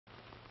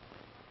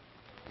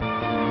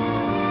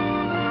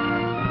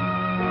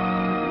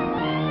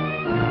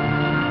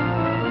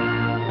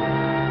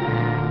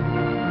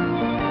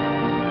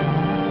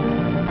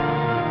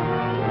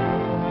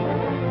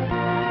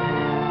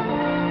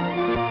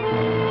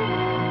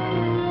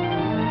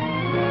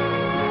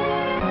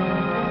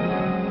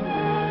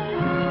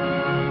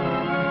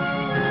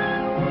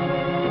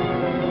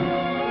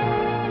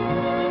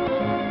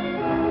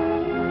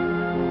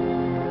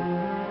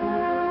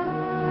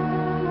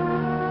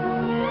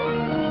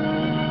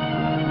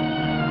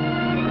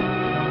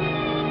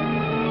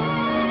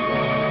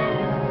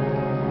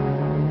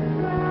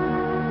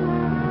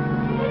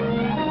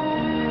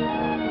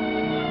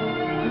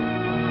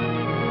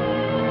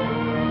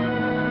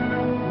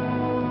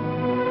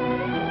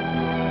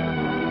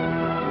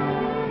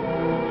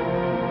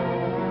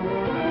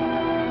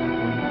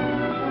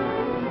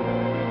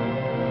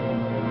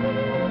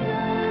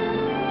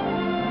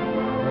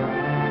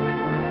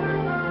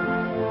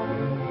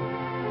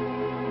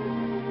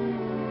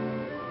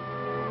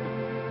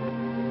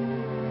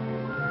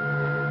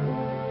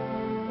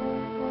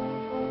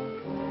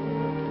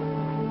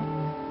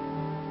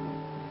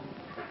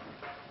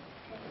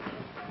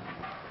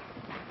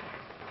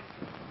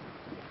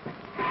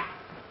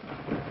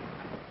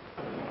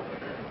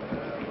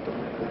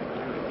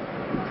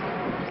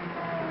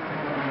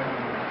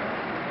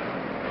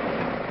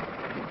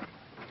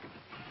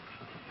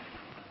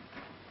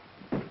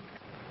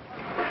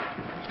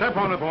Step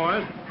on it,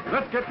 boys.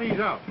 Let's get these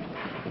out.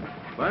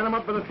 Line them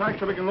up by the track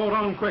so we can load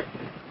on them quick.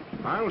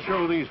 I'll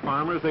show these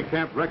farmers they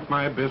can't wreck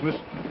my business.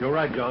 You're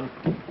right, John.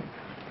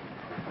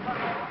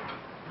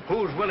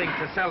 Who's willing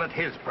to sell at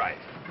his price?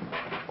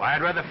 Why,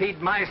 I'd rather feed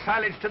my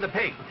silage to the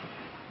pig.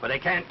 But they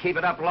can't keep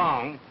it up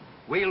long.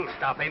 We'll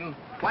stop him.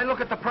 Why,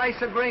 look at the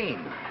price of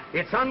grain.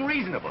 It's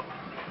unreasonable.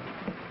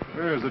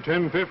 There's the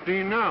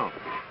 10.15 now.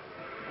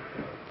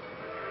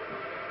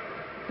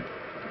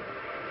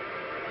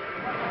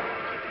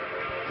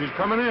 She's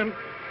coming in.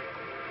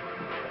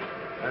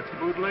 That's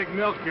bootleg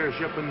milk you're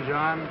shipping,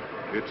 John.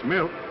 It's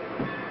milk.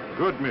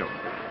 Good milk.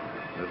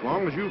 As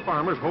long as you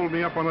farmers hold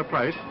me up on the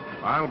price,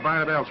 I'll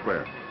buy it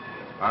elsewhere.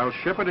 I'll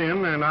ship it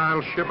in and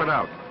I'll ship it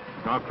out.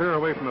 Now clear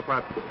away from the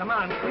platform. Come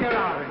on, clear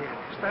out of here.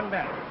 Stand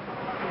back.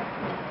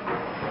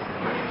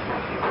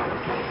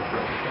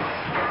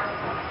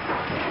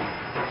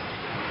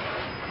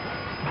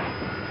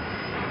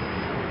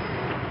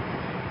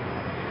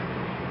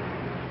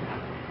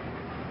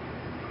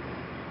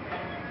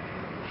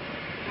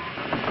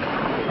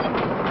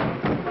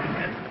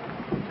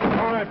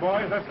 All right,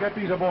 boys, let's get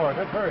these aboard.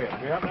 Let's hurry it.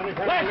 We haven't any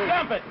time Let's to lose.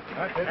 dump it.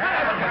 That's it.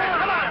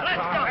 Come on,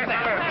 let's dump it.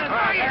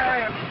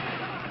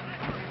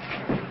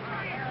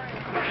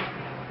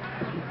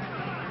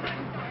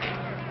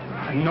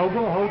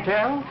 Nagel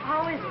Hotel?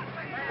 How is it?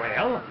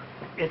 Well,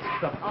 it's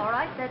the... All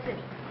right, that's it.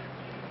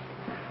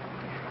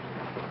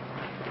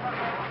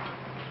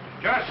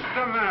 Just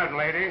a minute,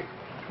 lady.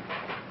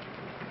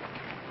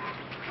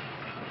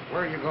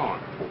 Where are you going?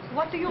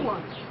 What do you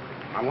want?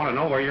 I want to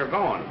know where you're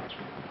going.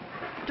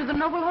 To the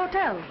Noble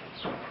Hotel.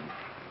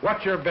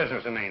 What's your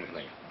business in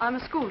Ainsley? I'm a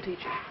school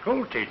teacher.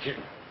 School teacher?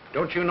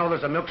 Don't you know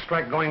there's a milk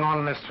strike going on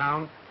in this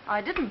town?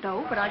 I didn't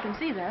know, but I can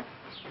see that.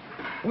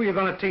 Who are you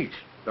going to teach?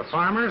 The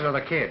farmers or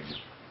the kids?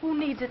 Who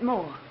needs it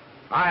more?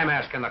 I'm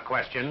asking the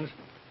questions.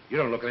 You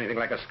don't look anything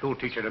like a school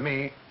teacher to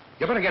me.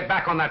 You better get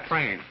back on that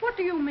train. What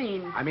do you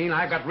mean? I mean,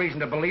 I've got reason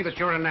to believe that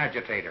you're an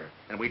agitator,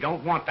 and we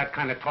don't want that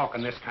kind of talk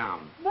in this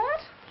town. What?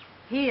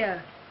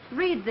 Here,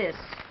 read this.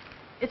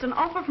 It's an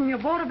offer from your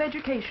Board of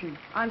Education.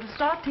 I'm to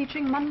start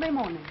teaching Monday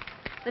morning.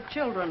 The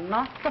children,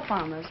 not the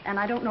farmers, and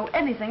I don't know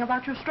anything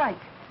about your strike.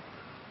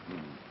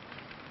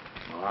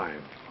 Well,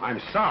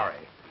 I'm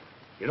sorry.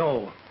 You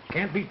know,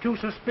 can't be too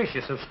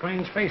suspicious of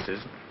strange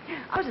faces.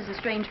 Ours is a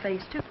strange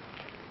face, too.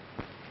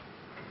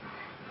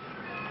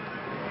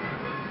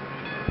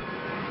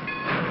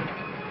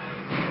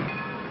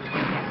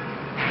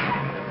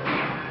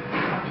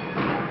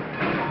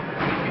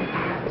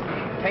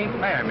 Tain't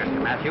fair,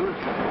 Mr. Matthews.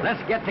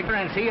 Let's get together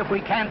and see if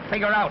we can't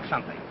figure out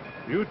something.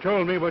 You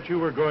told me what you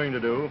were going to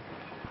do.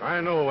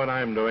 I know what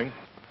I'm doing.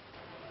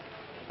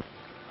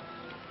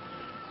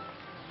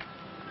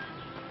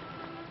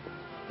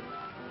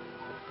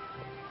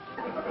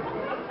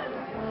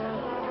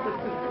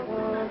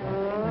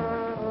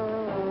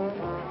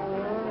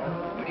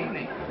 Good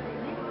evening.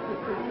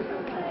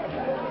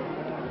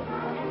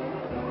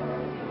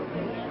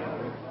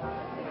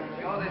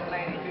 Show this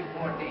lady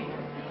 214.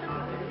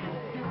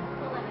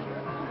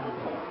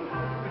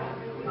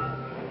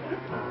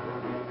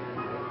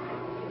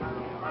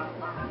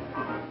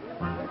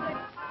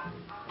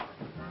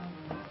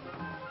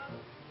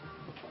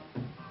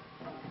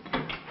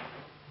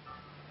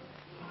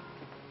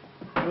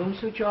 Room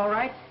suit you all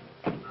right?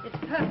 It's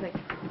perfect.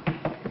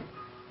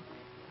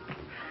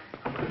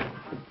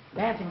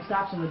 Dancing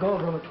stops in the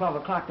gold room at 12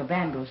 o'clock. The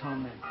band goes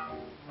home then.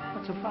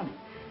 What's so funny?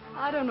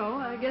 I don't know.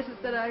 I guess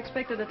it's that I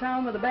expected a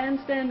town with a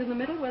bandstand in the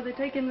middle where they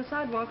take in the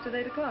sidewalks at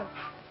 8 o'clock.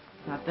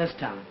 Not this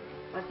town.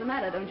 What's the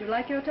matter? Don't you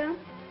like your town?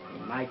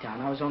 In my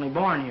town. I was only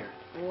born here.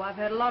 Oh, I've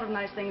heard a lot of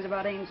nice things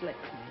about Ainsley.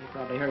 You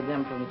probably heard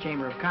them from the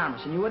Chamber of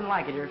Commerce, and you wouldn't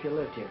like it here if you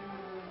lived here.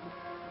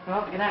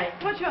 Well, good night.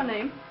 What's your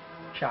name?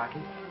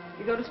 Shocky.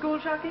 You go to school,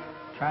 Shocky?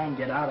 Try and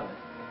get out of it.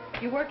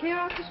 You work here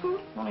after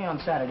school? Only on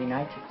Saturday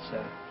nights. It's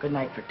good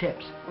night for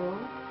tips. Oh.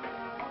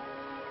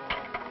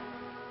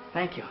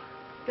 Thank you.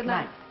 Good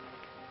night.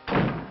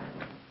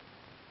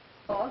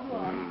 Oh, go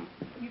on.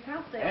 You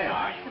can't stay. There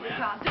are you, I man.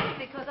 can't do it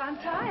because I'm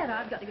tired.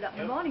 I've got to get up in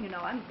the morning, you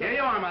know. Here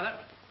you are, Mother.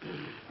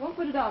 Won't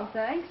put it on,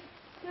 thanks.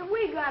 Now,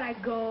 we gotta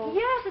go.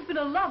 Yes, it's been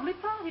a lovely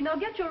party. Now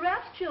get your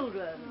wraps,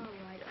 children. All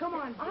right, come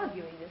on, Joe.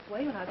 Arguing this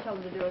way when I tell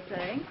them to do a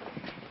thing.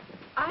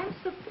 I'm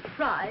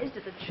surprised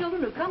at the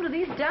children who come to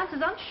these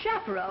dances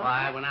unchaperoned.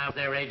 Why, when I was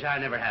their age, I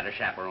never had a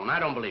chaperone. I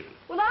don't believe it.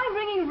 Well, I'm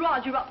bringing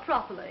Roger up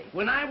properly.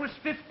 When I was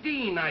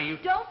 15, I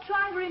used... Don't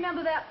try to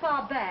remember that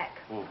far back.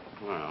 Oh,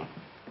 well.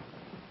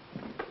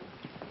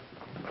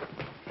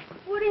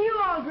 What are you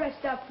all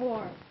dressed up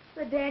for?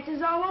 The dance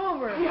is all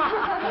over.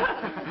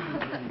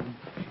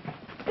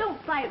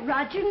 Don't fight,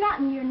 Roger, not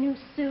in your new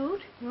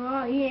suit.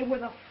 Oh, he ain't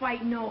with a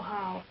fight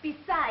no-how.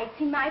 Besides,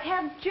 he might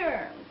have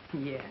germs.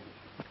 Yeah.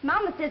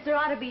 Mama says there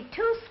ought to be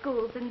 2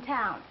 schools in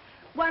town.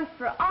 One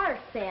for our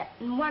set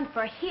and one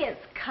for his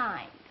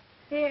kind.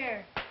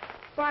 Here,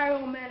 buy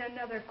old man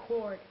another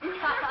quart.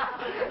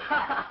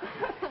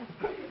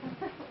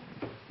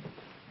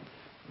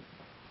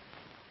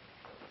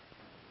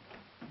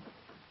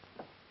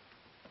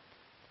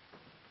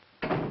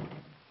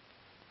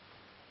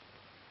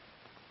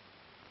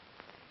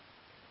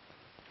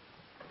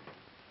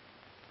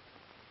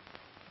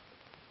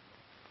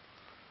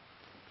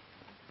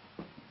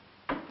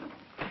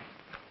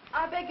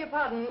 beg your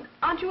pardon.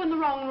 Aren't you in the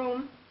wrong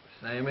room?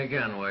 Same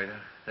again, waiter.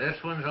 This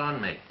one's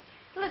on me.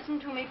 Listen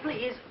to me,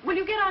 please. Will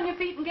you get on your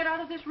feet and get out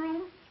of this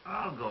room?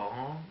 I'll go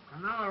home.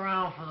 Another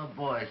round for the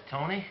boys,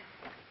 Tony.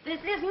 This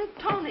isn't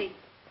Tony.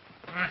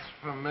 That's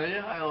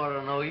familiar. I ought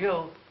to know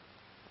you.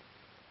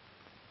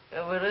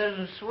 If it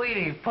isn't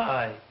Sweetie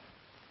Pie.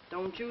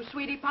 Don't you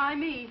sweetie pie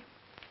me.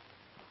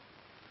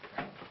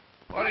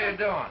 What are you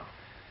doing?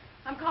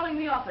 I'm calling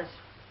the office.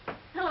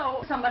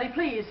 Hello, somebody,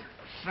 please.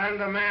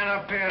 Send a man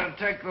up here to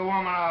take the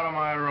woman out of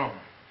my room.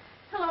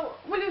 Hello,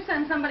 will you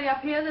send somebody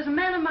up here? There's a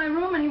man in my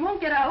room and he won't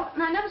get out,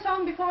 and I never saw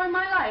him before in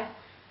my life.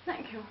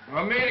 Thank you.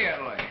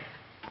 Immediately.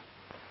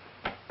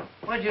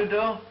 What'd you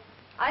do?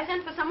 I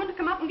sent for someone to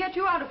come up and get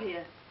you out of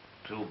here.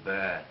 Too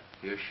bad.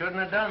 You shouldn't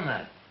have done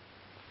that.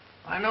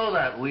 I know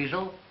that,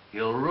 Weasel.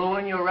 You'll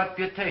ruin your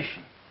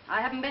reputation.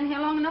 I haven't been here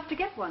long enough to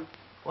get one.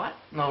 What?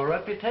 No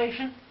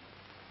reputation?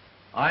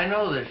 I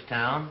know this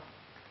town.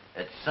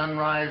 At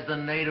sunrise, the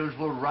natives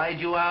will ride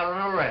you out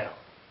on a rail.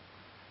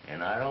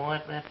 And I don't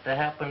want that to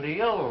happen to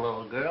you,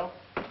 little girl.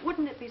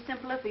 Wouldn't it be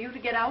simpler for you to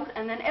get out,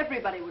 and then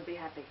everybody would be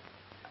happy?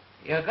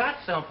 You got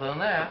something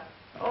there.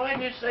 Why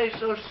didn't you say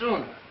so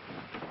sooner?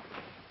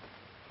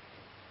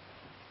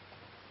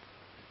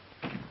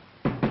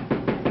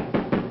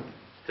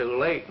 It's too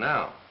late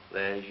now.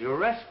 There's your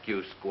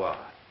rescue squad.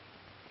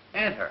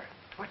 Enter.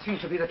 What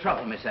seems to be the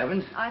trouble, Miss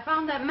Evans? I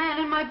found that man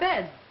in my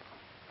bed.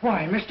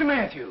 Why, Mr.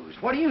 Matthews,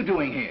 what are you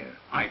doing here?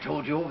 I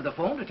told you over the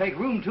phone to take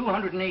room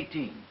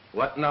 218.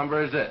 What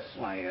number is this?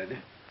 Why,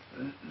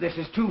 this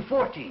is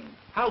 214.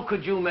 How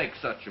could you make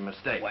such a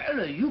mistake?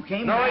 Well, you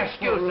came No to ask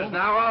for a excuses. room.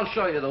 Now I'll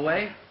show you the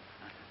way.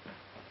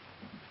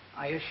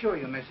 I assure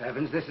you, Miss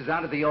Evans, this is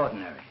out of the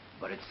ordinary.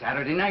 But it's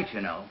Saturday night,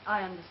 you know.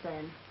 I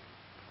understand.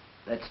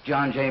 That's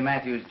John J.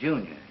 Matthews,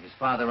 Jr. His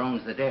father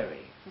owns the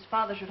dairy. His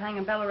father should hang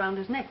a bell around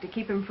his neck to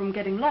keep him from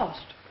getting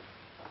lost.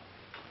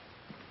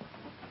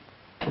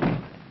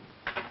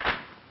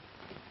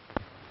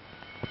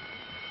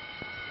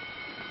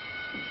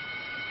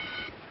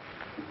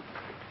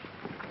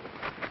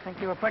 Think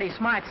you were pretty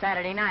smart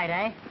Saturday night,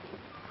 eh?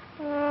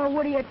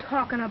 What are you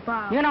talking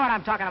about? You know what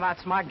I'm talking about,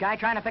 smart guy.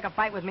 Trying to pick a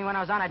fight with me when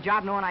I was on a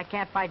job knowing I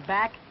can't fight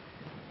back.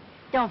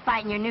 Don't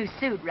fight in your new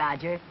suit,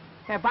 Roger.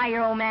 Here, buy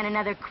your old man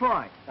another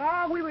quart.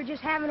 Oh, we were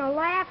just having a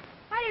laugh.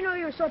 I didn't know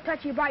you were so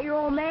touchy about your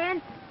old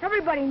man.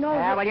 Everybody knows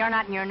Yeah, it. well, you're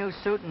not in your new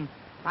suit, and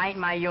I ain't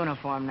in my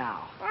uniform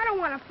now. I don't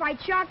want to fight,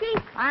 Sharky.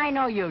 I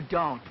know you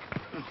don't.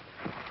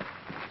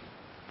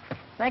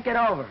 Think it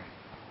over.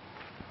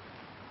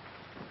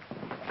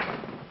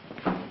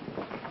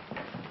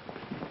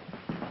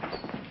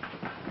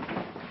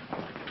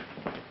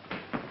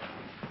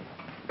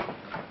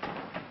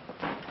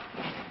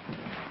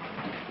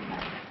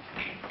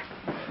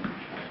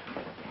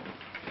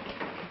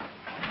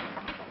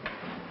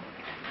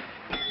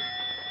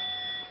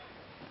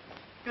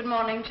 Good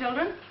morning,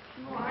 children.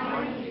 Good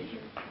morning.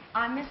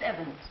 I'm Miss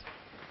Evans.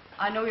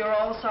 I know you're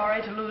all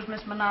sorry to lose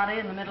Miss Minotti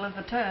in the middle of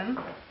the term,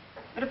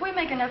 but if we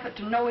make an effort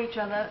to know each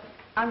other,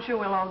 I'm sure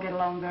we'll all get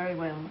along very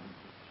well.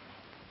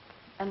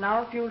 And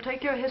now, if you'll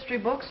take your history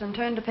books and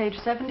turn to page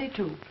 72,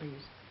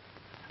 please.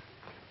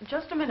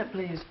 Just a minute,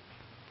 please.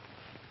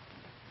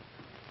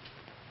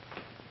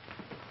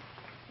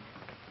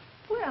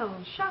 Well,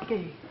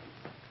 Sharky,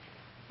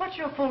 what's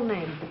your full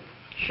name?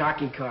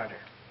 Sharky Carter.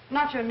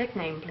 Not your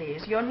nickname,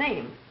 please. Your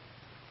name.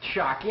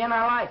 Sharky, and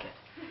I like it.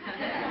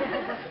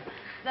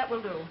 That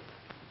will do.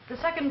 The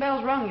second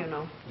bell's rung, you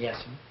know. Yes,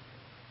 sir.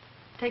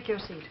 Take your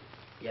seat.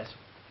 Yes, sir.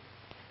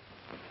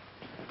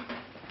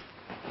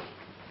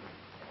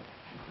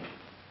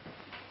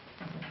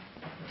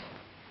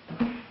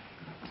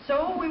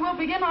 So we will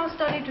begin our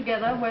study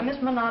together where Miss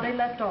Minotti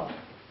left off,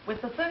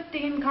 with the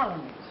 13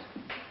 colonies.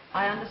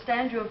 I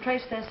understand you have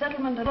traced their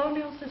settlement and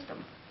colonial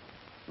system.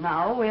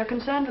 Now we are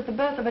concerned with the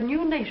birth of a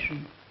new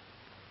nation,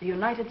 the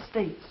United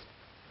States.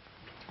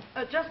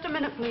 Just a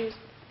minute, please.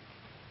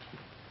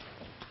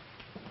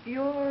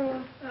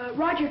 You're...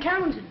 Roger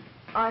Townsend.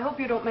 I hope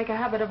you don't make a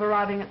habit of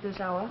arriving at this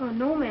hour. Oh,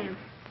 no, ma'am.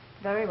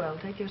 Very well.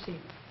 Take your seat.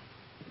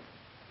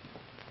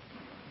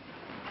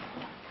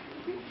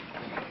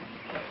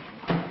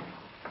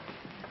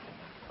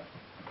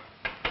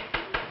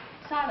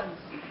 Silence.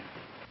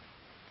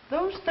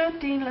 Those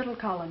 13 little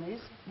colonies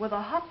were the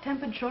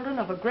hot-tempered children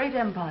of a great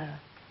empire.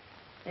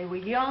 They were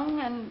young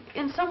and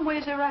in some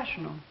ways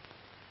irrational.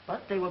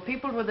 But they were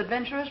peopled with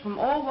adventurers from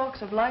all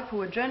walks of life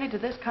who had journeyed to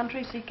this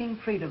country seeking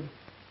freedom.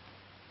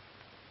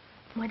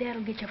 My dad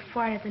will get you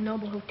fired at the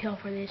Noble Hotel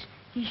for this.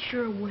 He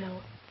sure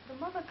will. The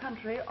mother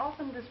country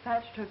often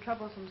dispatched her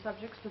troublesome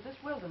subjects to this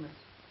wilderness,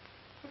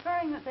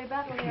 preferring that they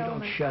battle If the you don't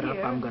elements shut up,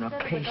 here I'm gonna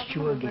instead of the paste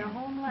you government of their again.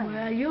 homeland.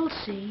 Well, you'll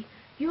see.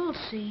 You'll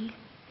see.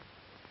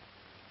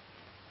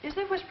 Is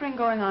there whispering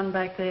going on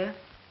back there?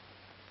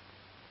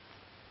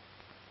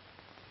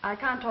 I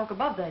can't talk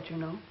above that, you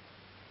know.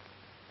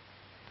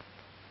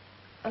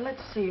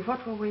 Let's see,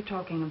 what were we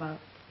talking about?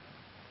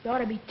 There ought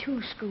to be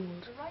 2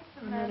 schools.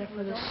 Another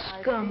for the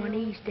scum on the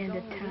east end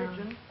of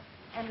town.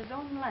 And his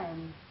own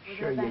land.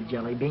 Sure, you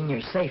jelly bean.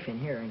 You're safe in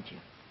here, ain't you?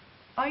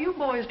 Are you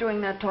boys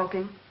doing that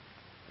talking?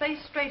 Face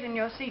straight in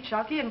your seat,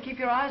 Shockey, and keep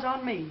your eyes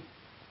on me.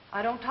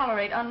 I don't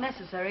tolerate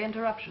unnecessary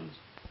interruptions.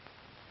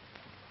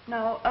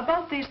 Now,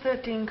 about these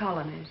 13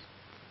 colonies.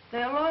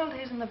 Their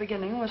loyalties in the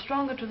beginning were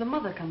stronger to the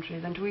mother country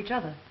than to each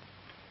other.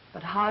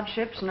 But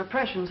hardships and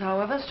oppressions,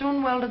 however,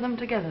 soon welded them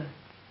together.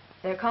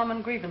 Their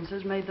common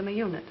grievances made them a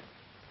unit.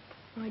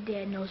 My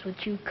dad knows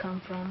what you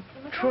come from.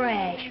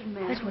 Trash.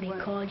 That's what he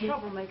called you.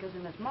 Troublemakers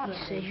in its modern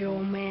He says your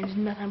old man's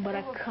nothing but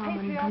a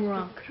common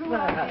drunk. Boys!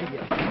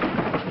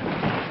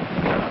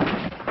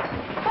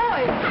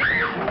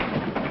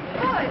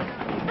 Boys!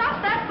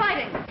 Stop that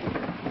fighting!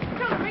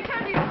 Children,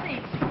 return to your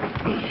seats.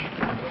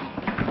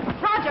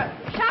 Roger!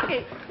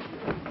 Shockey!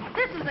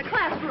 This is the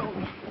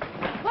classroom.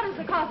 What is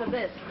the cause of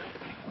this?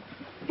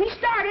 He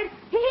started.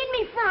 He hit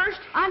me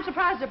first. I'm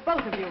surprised at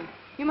both of you.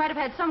 You might have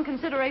had some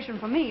consideration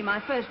for me my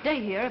first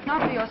day here, if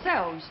not for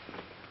yourselves.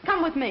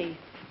 Come with me.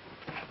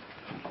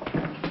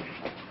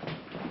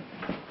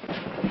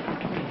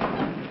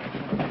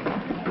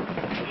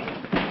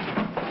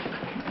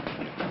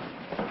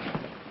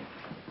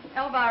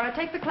 Elvira,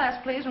 take the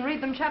class, please, and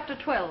read them chapter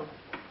 12.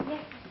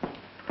 Yes.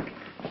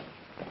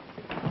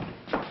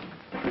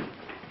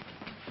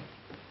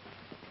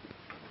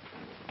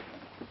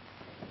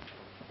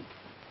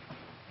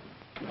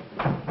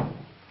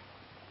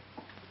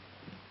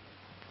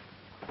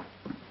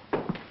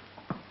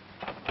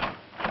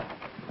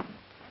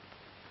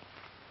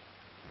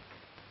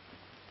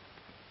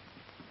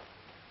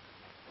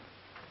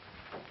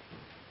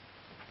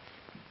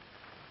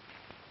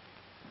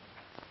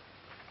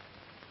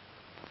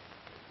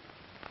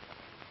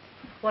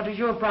 What is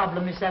your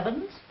problem, Miss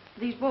Evans?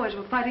 These boys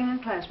were fighting in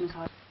class, Miss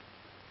Hodge.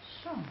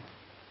 So,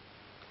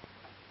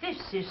 this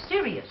is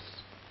serious.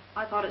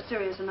 I thought it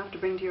serious enough to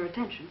bring to your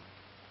attention.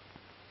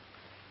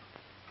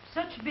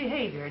 Such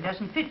behavior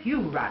doesn't fit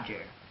you,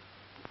 Roger.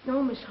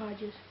 No, Miss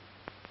Hodges.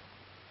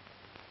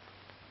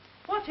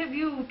 What have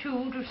you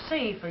two to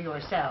say for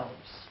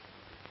yourselves,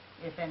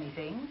 if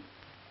anything?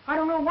 I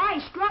don't know why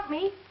he struck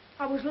me.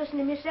 I was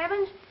listening to Miss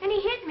Evans, and he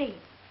hit me.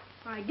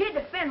 I did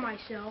defend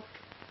myself.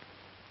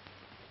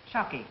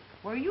 Shockey,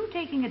 were you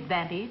taking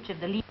advantage of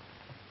the lead?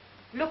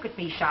 Look at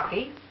me,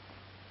 Shockey.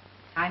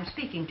 I'm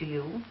speaking to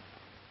you.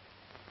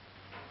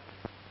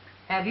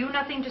 Have you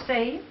nothing to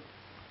say?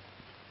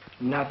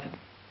 Nothing.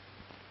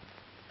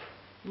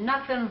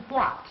 Nothing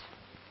what?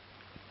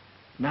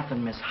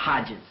 Nothing, Miss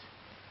Hodges.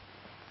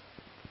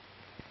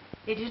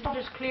 It is not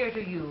as clear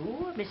to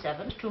you, Miss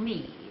Evans, to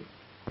me,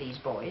 these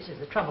boys, as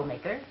the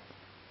troublemaker.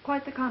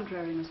 Quite the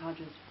contrary, Miss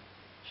Hodges.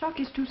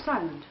 Shockey's too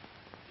silent.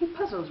 He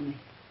puzzles me.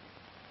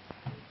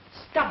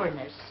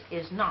 Stubbornness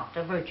is not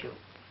a virtue.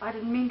 I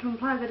didn't mean to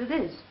imply that it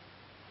is.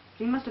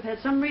 He must have had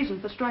some reason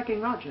for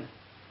striking Roger.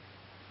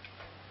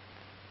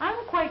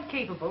 I'm quite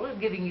capable of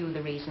giving you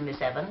the reason,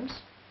 Miss Evans.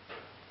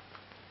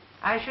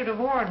 I should have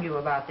warned you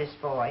about this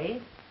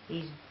boy.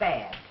 He's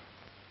bad.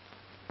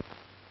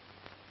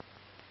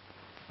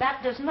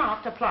 That does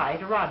not apply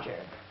to Roger.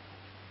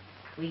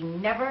 We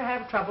never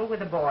have trouble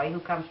with a boy who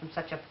comes from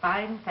such a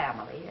fine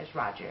family as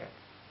Roger.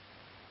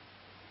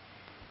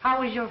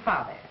 How is your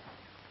father?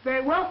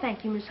 Very well,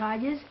 thank you, Miss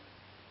Hodges.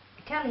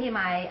 Tell him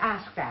I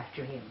asked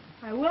after him.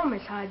 I will,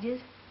 Miss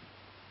Hodges.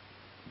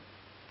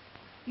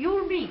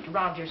 You'll meet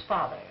Roger's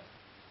father.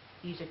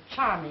 He's a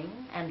charming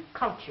and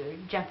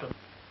cultured gentleman.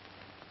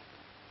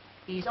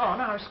 He's on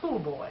our school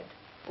board.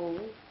 Oh,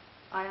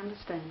 I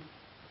understand.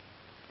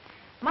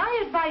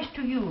 My advice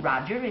to you,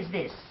 Roger, is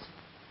this.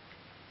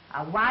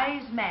 A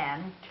wise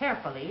man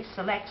carefully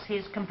selects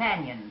his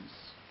companions.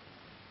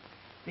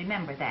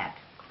 Remember that.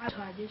 Miss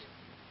Hodges.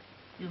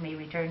 You may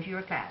return to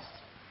your class.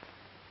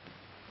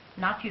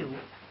 Not you.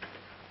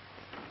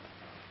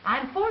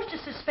 I'm forced to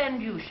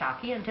suspend you,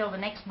 Shockey, until the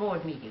next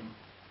board meeting.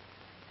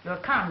 Your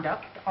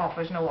conduct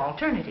offers no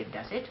alternative,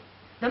 does it?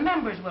 The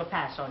members will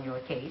pass on your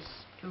case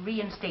to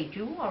reinstate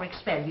you or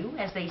expel you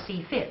as they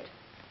see fit.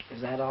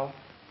 Is that all?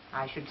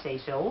 I should say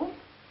so.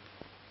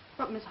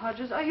 But, Miss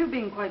Hodges, are you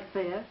being quite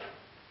fair?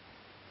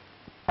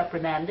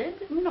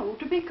 Reprimanded? No,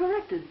 to be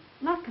corrected,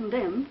 not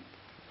condemned.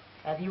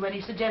 Have you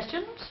any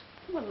suggestions?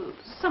 Well,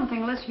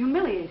 something less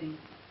humiliating.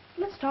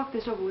 Let's talk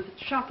this over with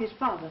Shockey's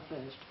father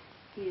first.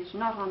 He is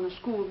not on the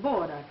school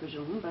board, I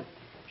presume, but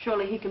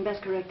surely he can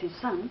best correct his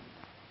son.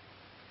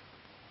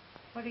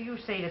 What do you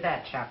say to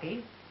that,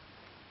 Shockey?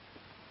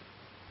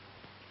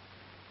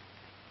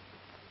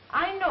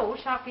 I know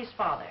Shockey's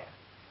father,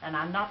 and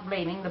I'm not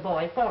blaming the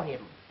boy for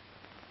him.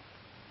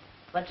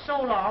 But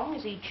so long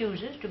as he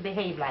chooses to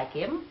behave like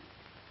him,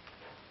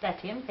 let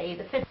him pay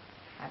the fine.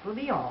 That will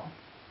be all.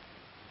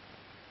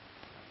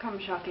 Come,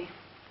 Shockey.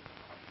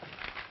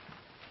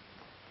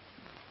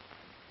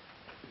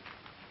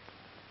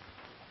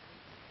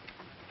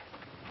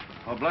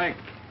 Oh, Blake.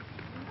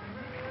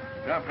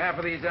 Drop half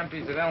of these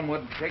empties at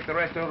Elmwood. Take the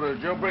rest over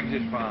to Joe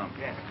Briggs's farm.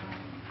 Yes.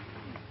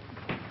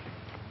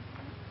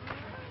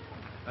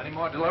 Any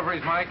more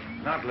deliveries, Mike?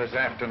 Not this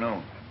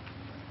afternoon.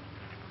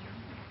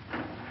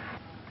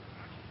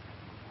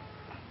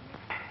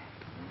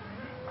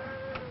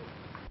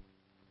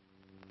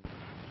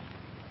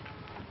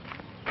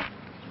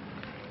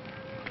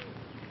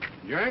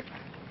 Jack,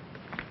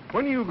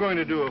 when are you going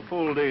to do a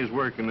full day's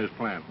work in this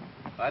plant?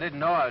 I didn't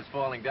know I was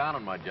falling down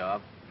on my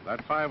job.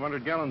 That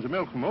 500 gallons of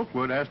milk from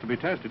Oakwood has to be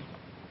tested.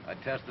 I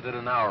tested it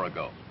an hour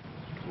ago.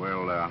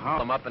 Well, how...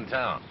 I'm up in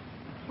town.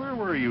 Where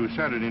were you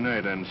Saturday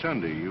night and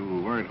Sunday?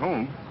 You weren't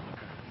home.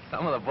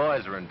 Some of the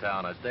boys were in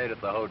town. I stayed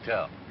at the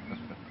hotel.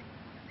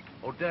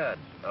 Oh, Dad,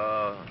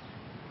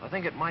 I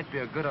think it might be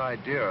a good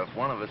idea if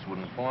one of us would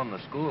inform the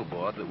school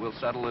board that we'll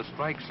settle this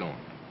strike soon.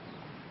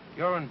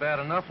 You're in bad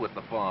enough with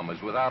the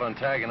farmers without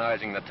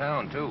antagonizing the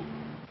town, too.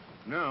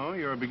 No,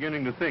 you're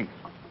beginning to think.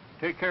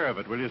 Take care of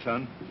it, will you,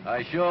 son?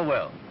 I sure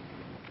will.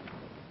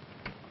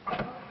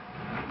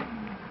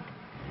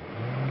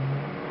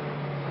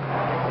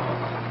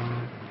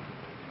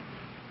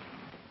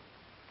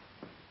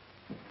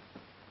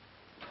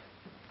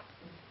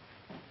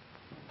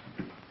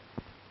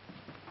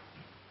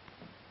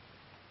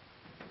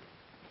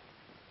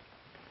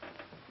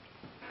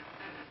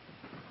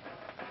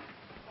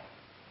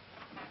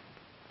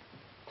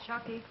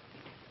 Shocky,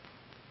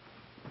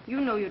 you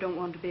know you don't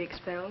want to be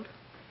expelled.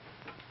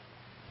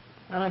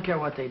 I don't care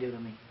what they do to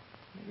me.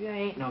 Maybe I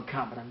ain't no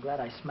count, but I'm glad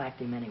I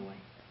smacked him anyway.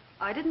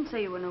 I didn't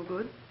say you were no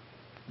good.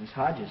 Miss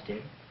Hodges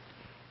did.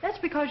 That's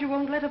because you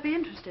won't let her be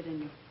interested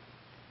in you.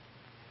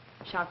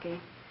 Shocky,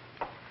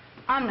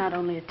 I'm not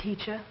only a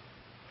teacher,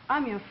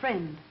 I'm your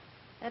friend.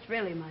 That's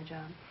really my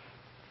job.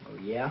 Oh,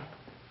 yeah?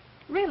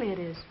 Really it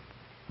is.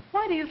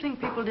 Why do you think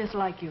people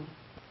dislike you?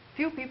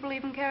 Few people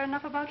even care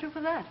enough about you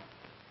for that.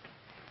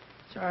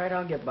 It's all right,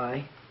 I'll get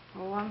by.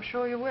 Oh, I'm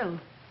sure you will.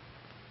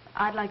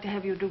 I'd like to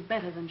have you do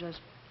better than just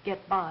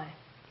get by.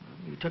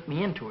 You took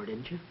me into her,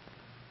 didn't you?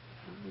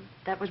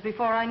 That was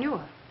before I knew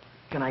her.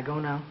 Can I go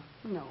now?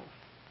 No.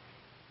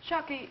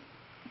 Shocky,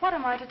 what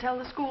am I to tell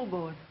the school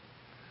board?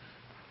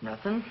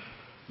 Nothing.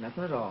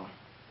 Nothing at all.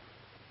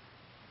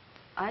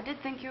 I did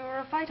think you were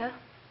a fighter.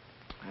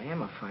 I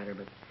am a fighter,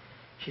 but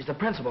she's the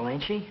principal,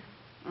 ain't she?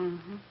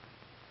 Mm-hmm.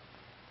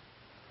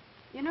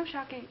 You know,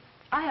 Shocky,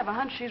 I have a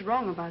hunch she's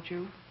wrong about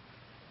you.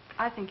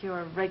 I think you're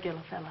a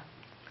regular fella.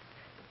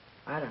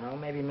 I don't know.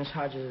 Maybe Miss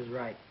Hodges is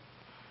right.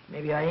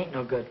 Maybe I ain't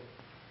no good.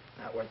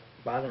 Not worth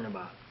bothering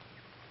about.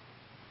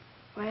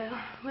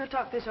 Well, we'll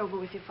talk this over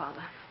with your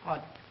father. Oh,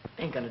 it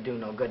ain't gonna do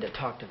no good to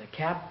talk to the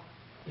cap.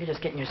 You're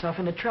just getting yourself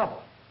into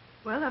trouble.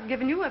 Well, I've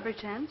given you every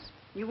chance.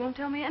 You won't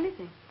tell me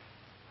anything.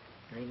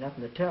 There ain't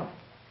nothing to tell.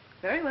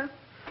 Very well.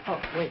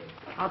 Oh, wait.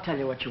 I'll tell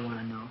you what you want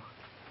to know.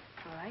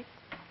 All right.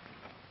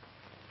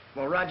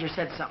 Well, Roger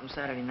said something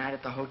Saturday night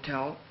at the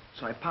hotel,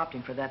 so I popped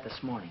him for that this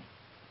morning.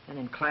 Then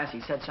in class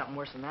he said something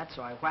worse than that,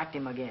 so I whacked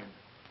him again.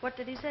 What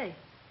did he say?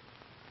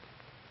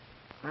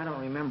 I don't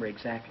remember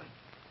exactly.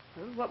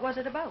 Well, what was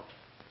it about?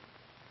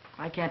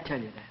 I can't tell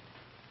you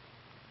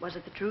that. Was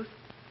it the truth?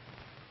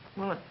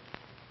 Well, it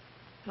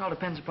all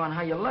depends upon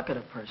how you look at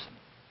a person.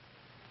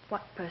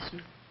 What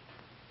person?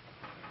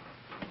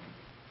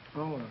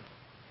 Oh,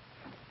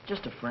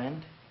 just a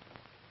friend.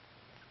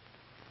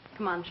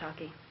 Come on,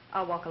 Shocky.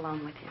 I'll walk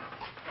along with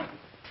you.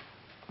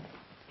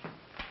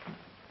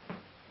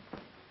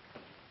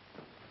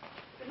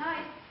 Good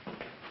night.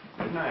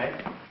 Good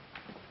night.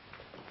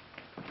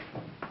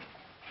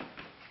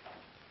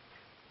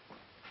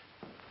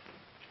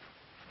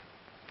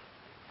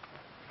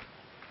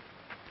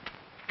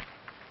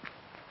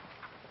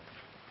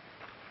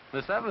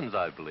 Miss Evans,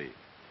 I believe.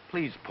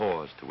 Please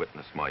pause to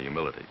witness my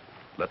humility.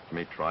 Let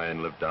me try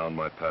and live down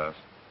my past.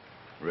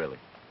 Really,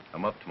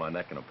 I'm up to my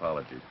neck in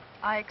apologies.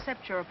 I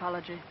accept your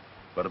apology.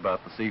 What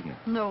about this evening?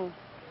 No.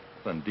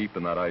 Then deep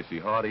in that icy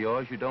heart of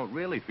yours, you don't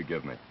really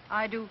forgive me.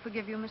 I do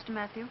forgive you, Mr.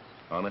 Matthew.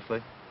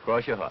 Honestly?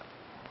 Cross your heart.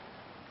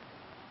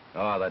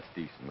 Ah, that's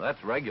decent.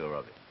 That's regular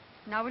of you.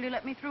 Now, will you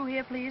let me through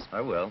here, please? I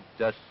will.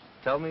 Just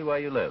tell me where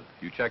you live.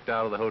 You checked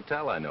out of the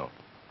hotel, I know.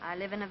 I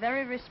live in a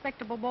very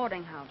respectable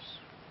boarding house.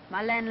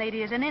 My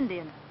landlady is an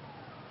Indian.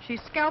 She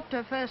scalped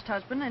her first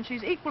husband, and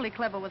she's equally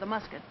clever with a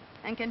musket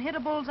and can hit a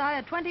bullseye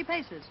at 20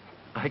 paces.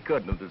 I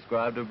couldn't have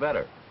described her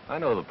better. I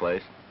know the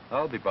place.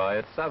 I'll be by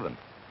at 7.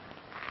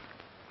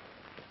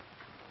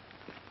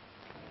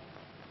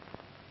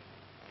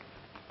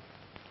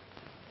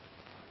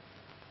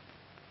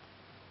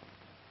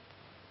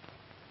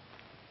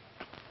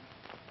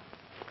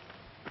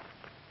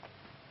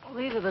 Well,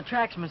 these are the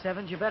tracks, Miss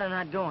Evans. You better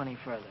not go any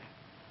further.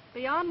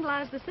 Beyond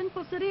lies the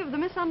sinful city of the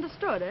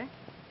misunderstood, eh?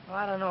 Well,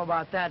 I don't know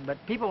about that, but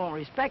people won't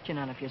respect you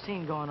none if you're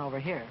seen going over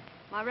here.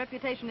 My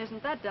reputation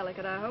isn't that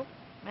delicate, I hope.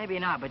 Maybe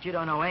not, but you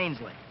don't know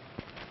Ainsley.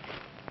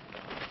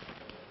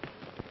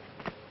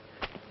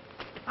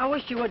 I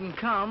wish you wouldn't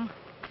come.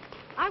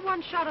 I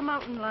once shot a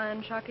mountain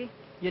lion, Shocky.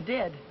 You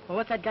did? Well,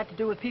 what's that got to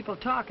do with people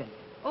talking?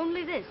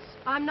 Only this.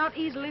 I'm not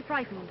easily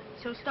frightened,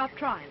 so stop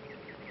trying.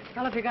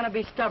 Well, if you're going to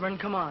be stubborn,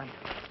 come on.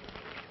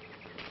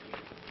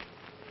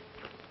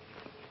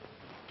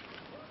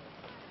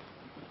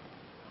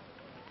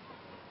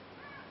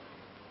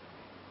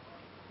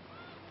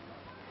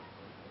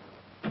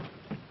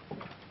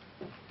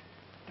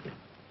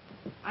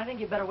 I think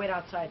you better wait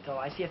outside till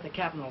I see if the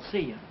captain will see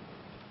you.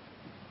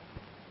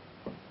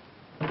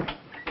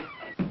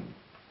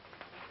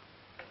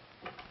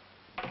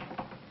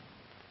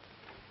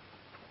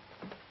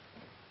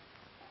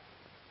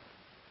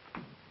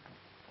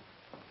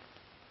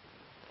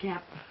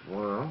 Cap.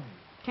 Well?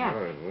 Cap,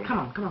 Well.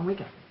 come on,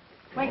 wake up.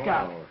 Wake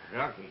up. Oh,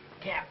 Shucky.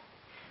 Cap,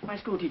 my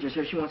school teacher's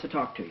here. She wants to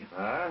talk to you.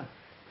 Huh?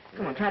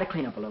 Come on, try to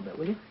clean up a little bit,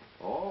 will you?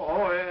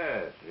 Oh,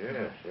 yes.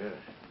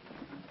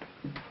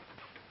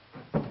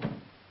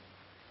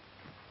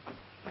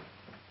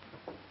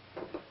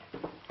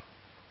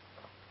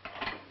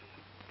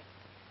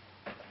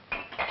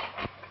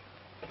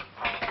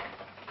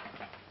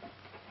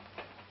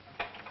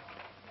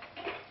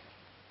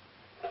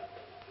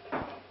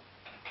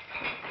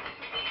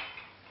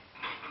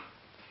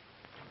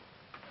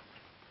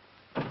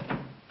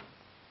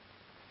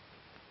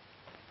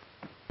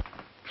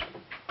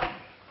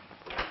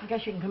 I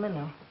guess you can come in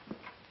now.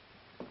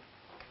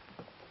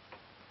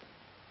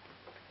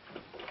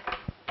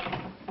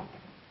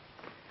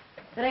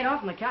 It ain't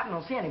often the captain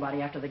will see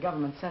anybody after the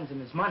government sends him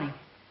his money.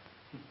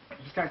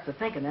 He starts to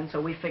thinking then, so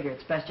we figure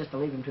it's best just to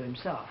leave him to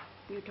himself.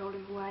 You told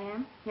him who I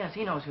am? Yes,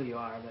 he knows who you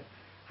are, but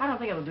I don't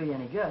think it'll do you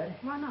any good.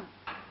 Why not?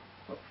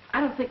 Well,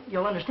 I don't think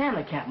you'll understand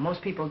the captain.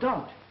 Most people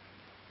don't.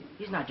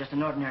 He's not just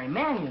an ordinary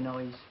man, you know.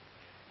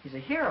 He's a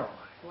hero.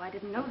 Oh, I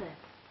didn't know that.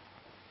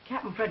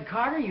 Captain Fred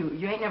Carter,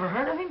 you ain't never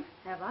heard of him?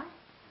 Have I?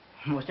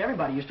 Most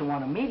everybody used to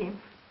want to meet him.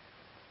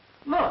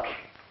 Look.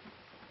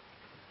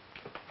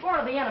 4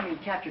 of the enemy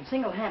captured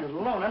single-handed,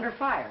 alone, under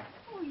fire.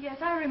 Oh,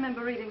 yes, I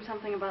remember reading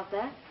something about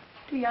that.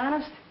 To be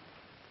honest,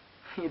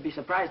 you'd be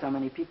surprised how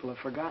many people have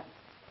forgotten.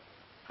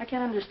 I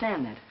can't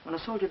understand that. When a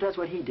soldier does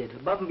what he did,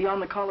 above and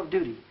beyond the call of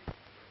duty,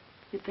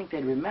 you'd think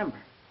they'd remember.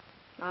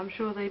 I'm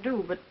sure they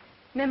do, but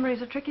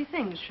memories are tricky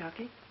things,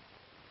 Shucky.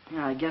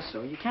 Yeah, I guess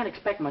so. You can't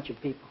expect much of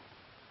people.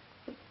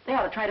 But they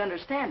ought to try to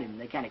understand him.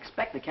 They can't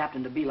expect the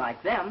captain to be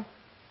like them.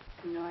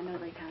 No, I know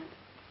they can't.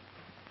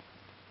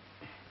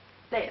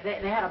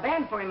 They had a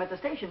band for him at the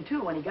station,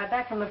 too, when he got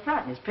back from the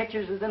front. His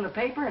pictures was in the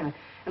paper, and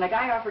a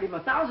guy offered him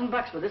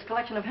 $1,000 for this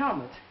collection of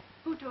helmets.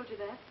 Who told you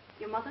that?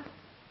 Your mother?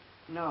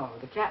 No,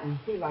 the captain,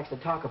 he likes to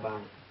talk about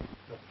it.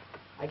 But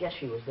I guess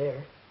she was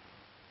there.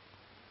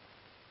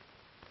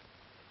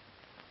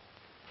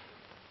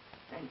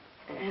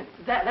 And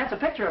that's a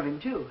picture of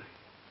him, too.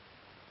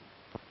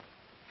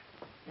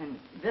 And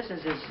this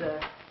is his,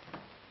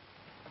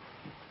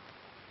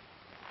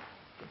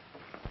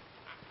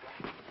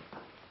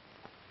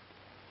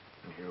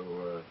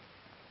 You,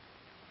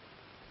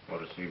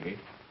 want to see me?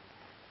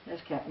 Yes,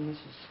 Captain,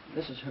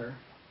 this is her.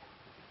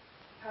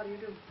 How do you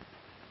do?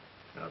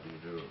 How do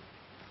you do?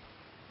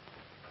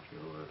 You,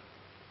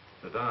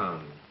 sit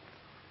down.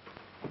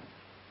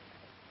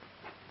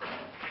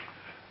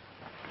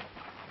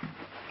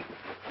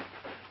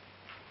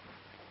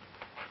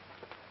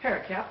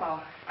 Here, Cap,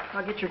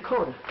 I'll get your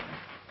coat.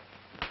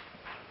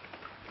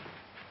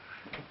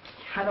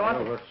 I don't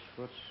want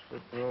What's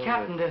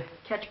Captain to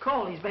catch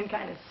cold. He's been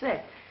kind of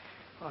sick.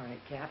 All right,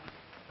 Cap.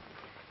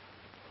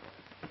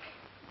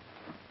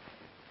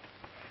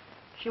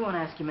 She won't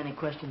ask you many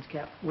questions,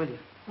 Cap, will you?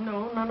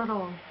 No, none at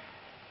all.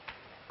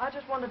 I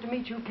just wanted to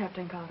meet you,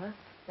 Captain Carter.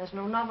 There's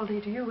no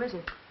novelty to you, is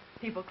it?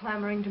 People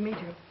clamoring to meet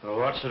you. Well,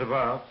 what's it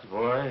about,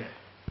 boy?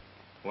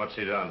 What's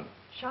he done?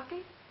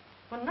 Shucky?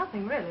 Well,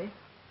 nothing, really.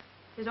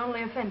 His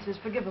only offense is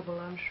forgivable,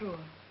 I'm sure.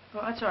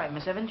 Well, that's all right,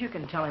 Miss Evans. You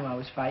can tell him I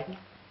was fighting.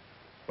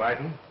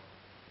 Fighting?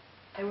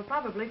 They were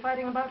probably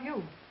fighting about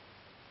you.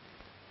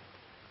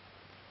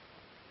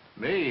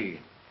 Me?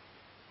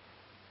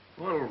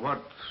 Well,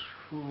 what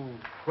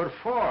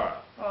for?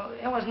 Oh,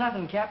 it was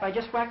nothing, Cap. I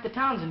just whacked the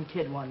Townsend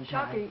kid one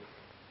time. Shucky,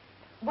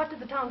 what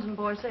did the Townsend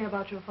boys say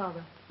about your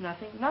father?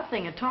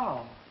 Nothing at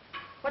all.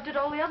 What did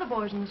all the other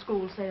boys in the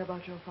school say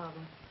about your father?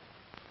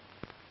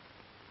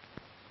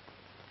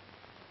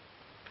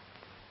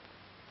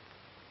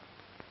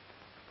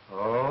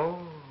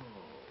 Oh.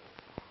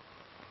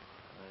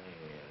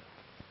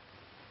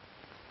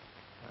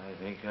 I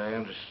think I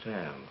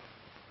understand.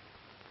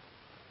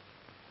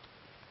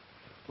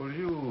 Well,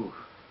 you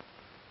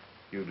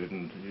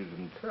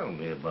didn't tell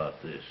me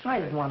about this. I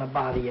didn't want to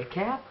bother you,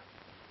 Cap.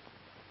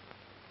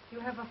 You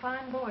have a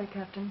fine boy,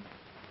 Captain.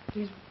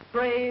 He's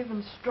brave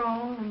and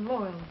strong and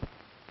loyal.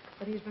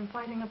 But he's been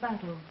fighting a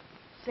battle,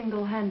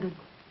 single-handed.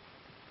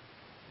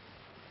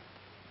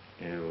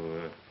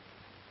 You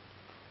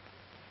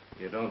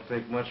don't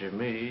think much of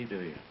me,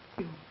 do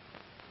you?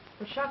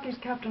 But Shucky's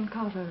Captain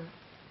Carter.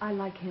 I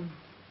like him.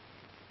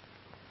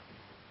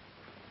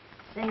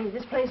 Say,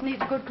 this place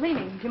needs a good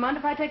cleaning. Do you mind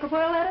if I take a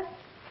whirl at it?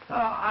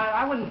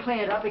 I wouldn't clean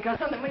it up because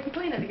then we can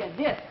clean it again.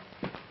 Here.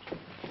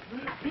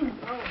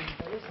 Oh,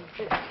 but isn't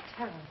this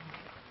terrible?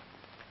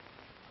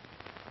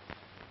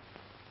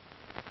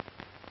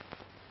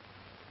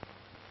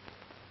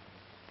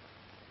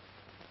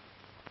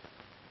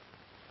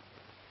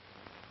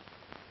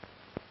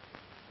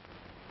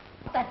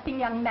 That big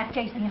young man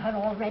chasing her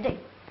already.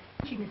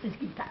 She, Mrs.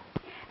 Gita.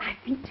 I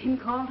think Tim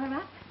called her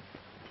up.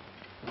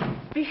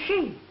 Be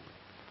she?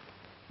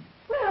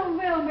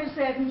 Well, Miss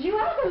Evans, you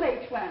are the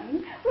late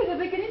one. We were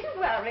beginning to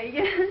worry.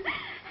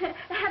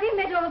 Have you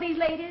met all these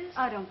ladies?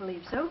 I don't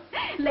believe so.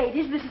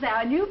 Ladies, this is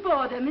our new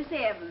boarder, Miss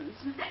Evans.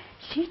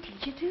 She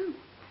teacher, too.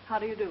 How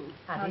do you do?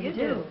 How do you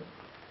do?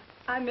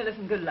 I'm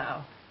Millicent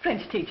Goodlow,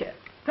 French teacher.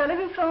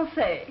 Parlez-vous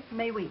français?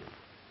 May we?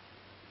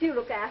 Do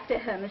look after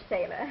her, Miss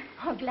Saylor.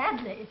 Oh,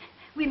 gladly.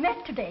 We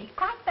met today,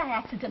 quite by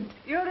accident.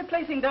 You're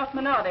replacing Dot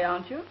Minardi,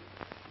 aren't you?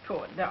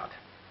 Poor Dot.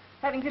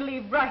 Having to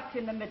leave right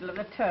in the middle of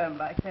the term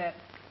like that.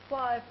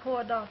 Why,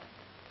 poor Dot?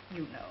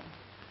 You know.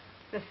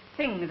 The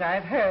things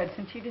I've heard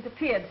since she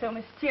disappeared so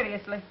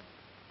mysteriously.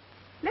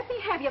 Let me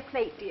have your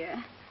plate,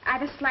 dear.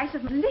 I've a slice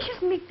of delicious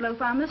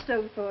meatloaf on the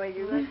stove for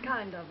you. That's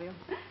kind of you.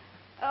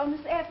 Oh,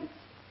 Miss Evans.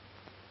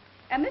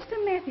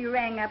 Mr. Matthew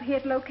rang up here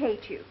to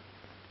locate you.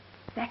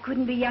 That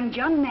couldn't be young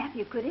John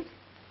Matthew, could it?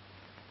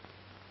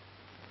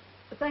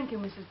 Thank you,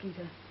 Mrs.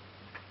 Geeta.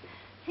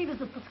 He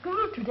was at the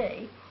school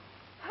today.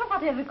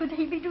 Whatever could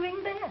he be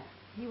doing there?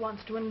 He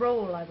wants to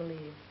enroll, I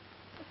believe.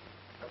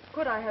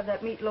 Could I have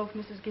that meatloaf,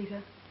 Mrs.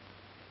 Geeta?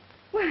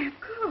 Why, of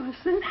course.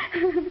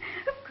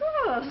 Of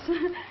course.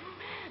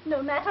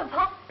 No matter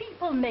what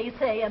people may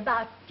say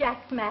about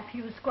Jack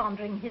Matthews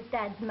squandering his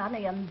dad's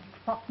money and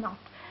whatnot,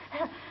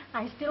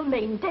 I still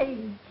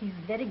maintain he's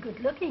very good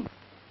looking.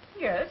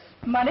 Yes,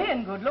 money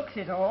and good looks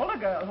is all a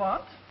girl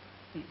wants.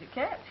 He's a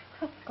catch.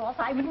 Of course,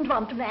 I wouldn't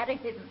want to marry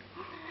him.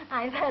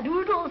 I've had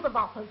oodles of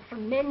offers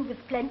from men with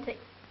plenty.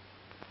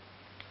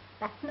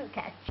 That's no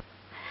catch.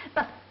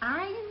 But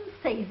I'm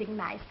saving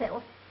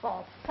myself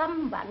for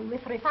someone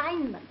with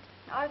refinement.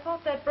 I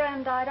thought that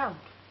brand died out.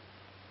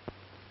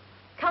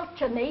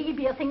 Culture may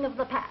be a thing of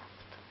the past,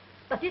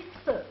 but if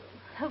so,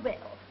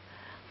 well,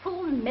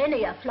 full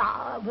many a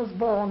flower was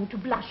born to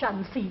blush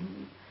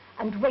unseen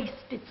and waste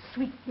its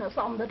sweetness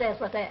on the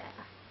desert air.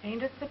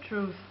 Ain't it the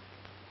truth?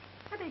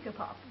 I beg your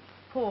pardon.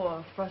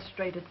 Poor,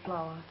 frustrated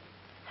flower.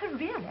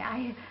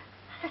 Really,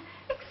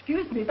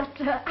 excuse me,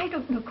 but I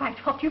don't know quite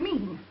what you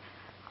mean.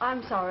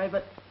 I'm sorry,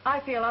 but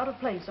I feel out of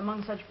place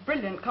among such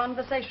brilliant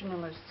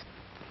conversationalists.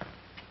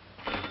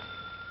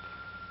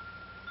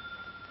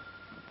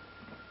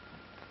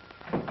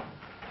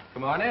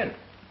 Come on in.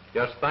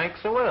 Just thanks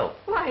a will.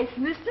 Why, it's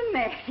Mr.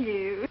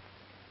 Matthew.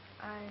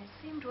 I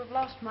seem to have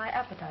lost my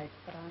appetite,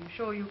 but I'm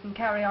sure you can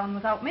carry on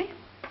without me.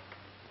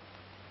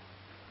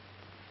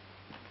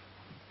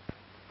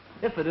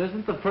 If it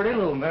isn't the pretty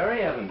little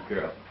Mary Evans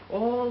girl,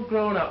 all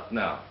grown up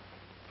now.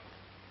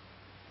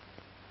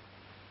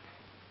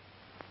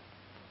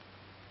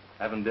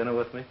 Having dinner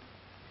with me?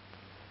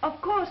 Of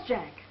course,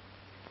 Jack.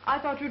 I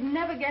thought you'd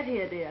never get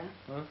here, dear.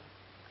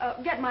 Huh?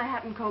 Get my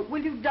hat and coat,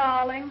 will you,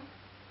 darling?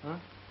 Huh?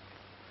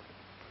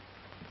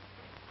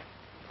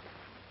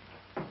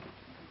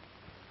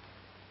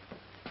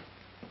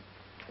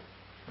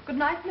 Good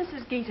night,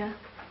 Mrs. Geeta.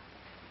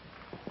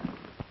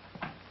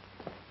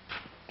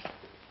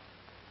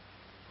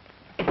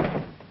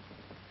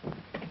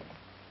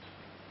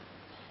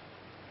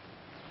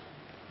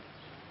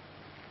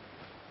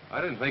 I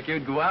didn't think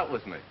you'd go out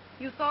with me.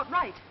 You thought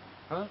right.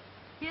 Huh?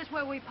 Here's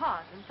where we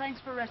part, and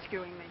thanks for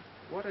rescuing me.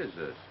 What is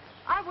this?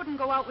 I wouldn't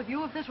go out with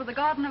you if this were the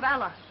Garden of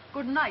Allah.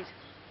 Good night.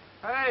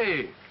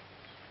 Hey!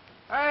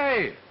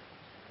 Hey!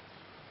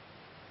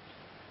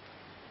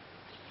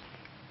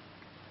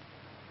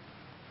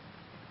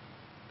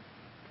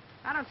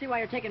 I don't see why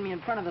you're taking me in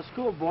front of the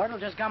school board. It'll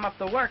just gum up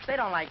the works. They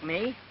don't like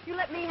me. You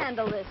let me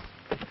handle this.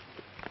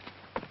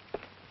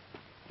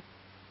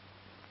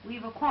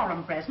 We've a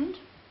quorum present.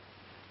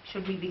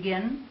 Should we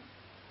begin?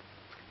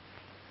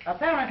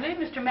 Apparently,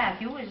 Mr.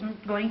 Matthew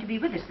isn't going to be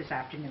with us this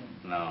afternoon.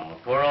 No,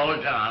 poor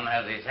old John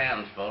has his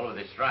hands full with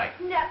his strike.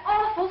 That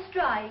awful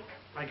strike.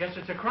 I guess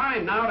it's a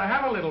crime now to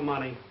have a little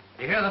money.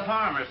 You hear the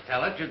farmers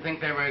tell it, you'd think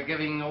they were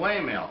giving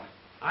away milk.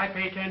 I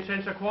pay 10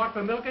 cents a quart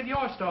for milk at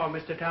your store,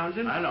 Mr.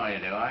 Townsend. I know you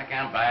do. I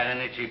can't buy it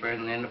any cheaper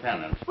than the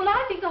Independence. Well,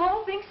 I think the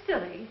whole thing's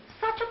silly.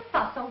 Such a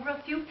fuss over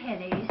a few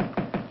pennies.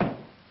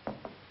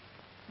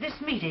 This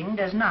meeting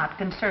does not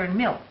concern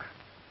milk.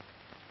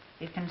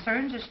 It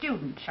concerns a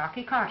student,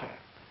 Shocky Carter.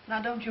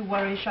 Now, don't you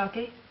worry,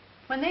 Shocky.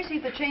 When they see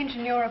the change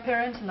in your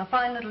appearance and the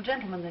fine little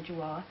gentleman that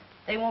you are,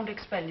 they won't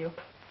expel you.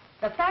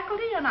 The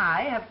faculty and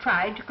I have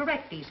tried to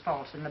correct these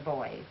faults in the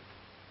boy.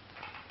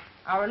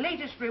 Our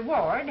latest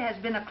reward has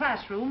been a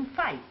classroom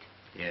fight.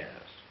 Yes,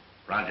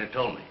 Roger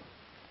told me.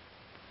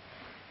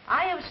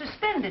 I have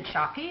suspended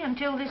Shocky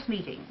until this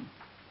meeting.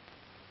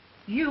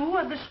 You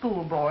of the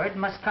school board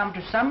must come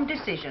to some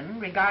decision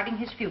regarding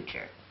his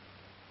future.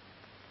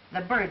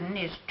 The burden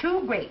is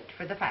too great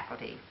for the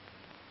faculty.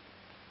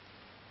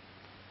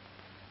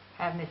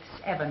 Have Miss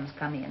Evans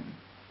come in.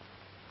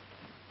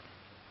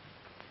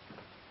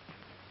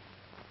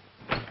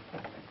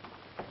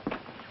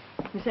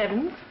 Miss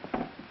Evans,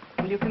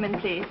 will you come in,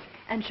 please?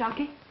 And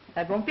Shocky,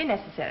 that won't be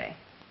necessary.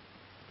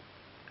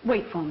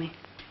 Wait for me.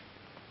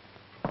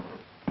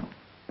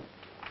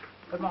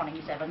 Good morning,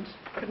 Miss Evans.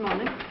 Good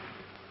morning.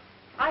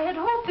 I had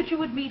hoped that you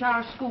would meet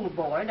our school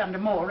board under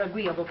more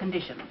agreeable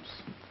conditions.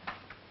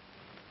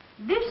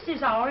 This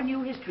is our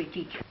new history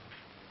teacher.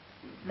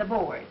 The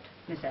board,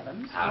 Miss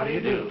Evans. How do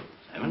you do,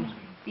 Evans?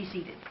 Be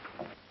seated.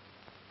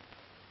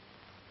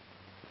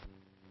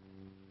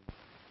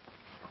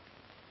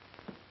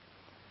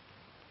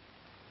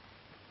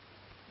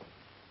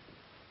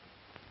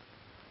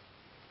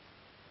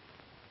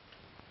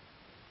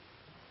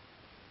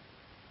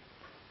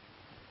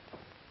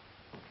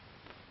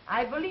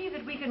 I believe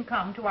that we can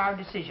come to our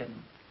decision.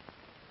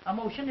 A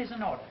motion is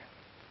in order.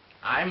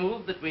 I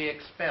move that we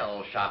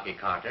expel Shockey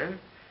Carter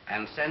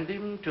and send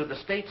him to the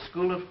State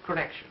School of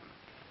Correction.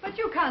 But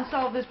you can't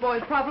solve this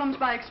boy's problems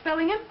by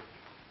expelling him.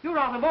 You're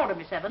out of order,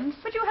 Miss Evans.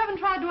 But you haven't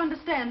tried to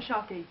understand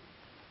Shockey.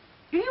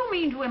 Do you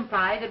mean to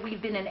imply that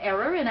we've been in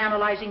error in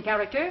analyzing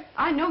character?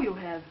 I know you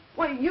have.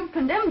 Why, you've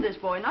condemned this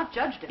boy, not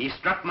judged him. He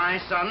struck my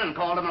son and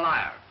called him a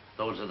liar.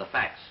 Those are the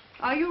facts.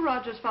 Are you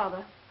Roger's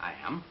father? I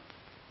am.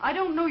 I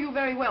don't know you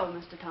very well,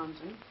 Mr.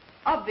 Townsend.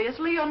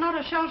 Obviously, you're not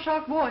a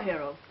shell-shocked war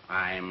hero.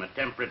 I'm a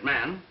temperate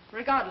man.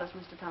 Regardless,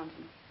 Mr.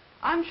 Townsend,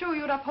 I'm sure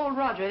you'd uphold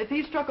Roger if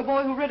he struck a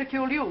boy who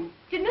ridiculed you.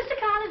 Did Mr.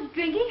 Carter's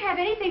drinking have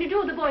anything to do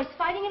with the boys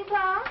fighting in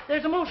class?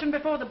 There's a motion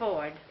before the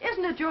board.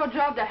 Isn't it your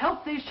job to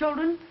help these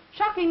children?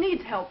 Shockey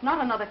needs help,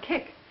 not another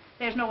kick.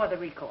 There's no other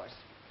recourse.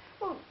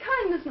 Well,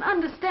 kindness and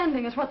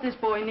understanding is what this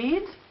boy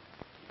needs.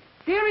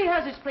 Theory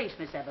has its place,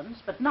 Miss Evans,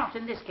 but not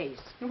in this case.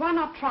 Why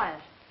not try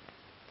it?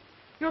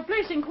 You're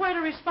placing quite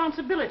a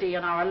responsibility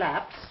in our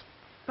laps.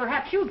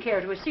 Perhaps you'd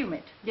care to assume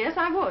it. Yes,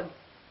 I would.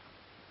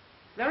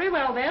 Very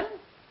well, then.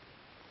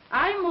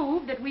 I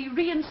move that we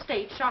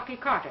reinstate Shockey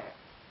Carter,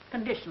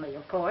 conditionally,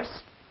 of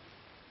course,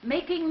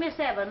 making Miss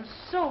Evans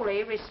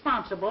solely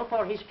responsible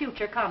for his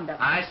future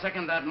conduct. I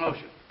second that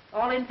motion.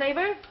 All in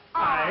favor?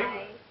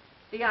 Aye.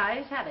 The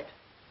ayes have it.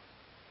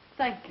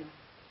 Thank you.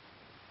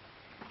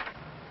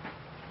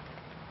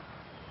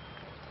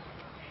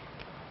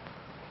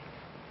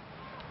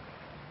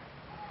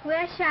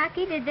 Well,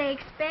 Shockey, did they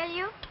expel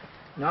you?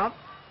 No?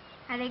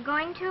 Are they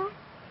going to?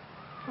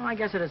 Well, I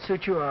guess it'd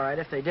suit you all right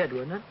if they did,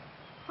 wouldn't it?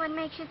 What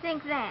makes you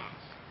think that?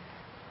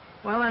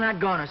 Well, they're not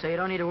gonna, so you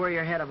don't need to worry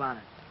your head about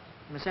it.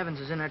 Miss Evans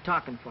is in there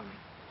talking for me.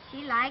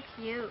 She likes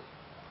you.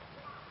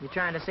 You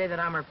trying to say that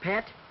I'm her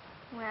pet?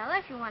 Well,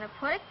 if you want to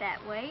put it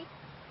that way.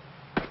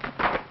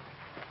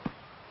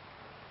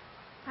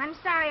 I'm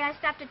sorry I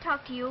stopped to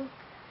talk to you.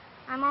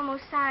 I'm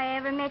almost sorry I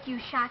ever met you,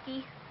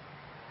 Shockey.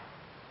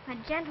 A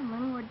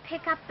gentleman would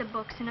pick up the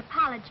books and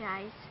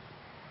apologize.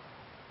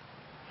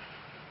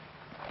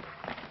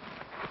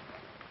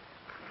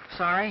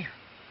 Sorry?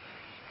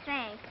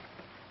 Thanks.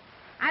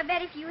 I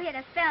bet if you hit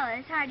a fella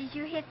as hard as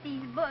you hit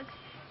these books,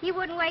 he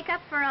wouldn't wake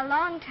up for a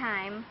long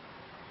time.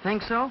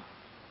 Think so?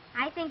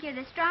 I think you're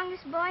the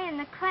strongest boy in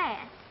the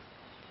class.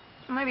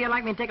 Maybe you'd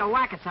like me to take a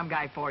whack at some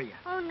guy for you.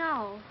 Oh,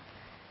 no.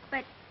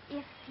 But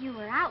if you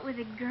were out with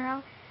a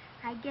girl,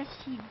 I guess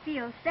she'd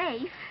feel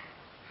safe.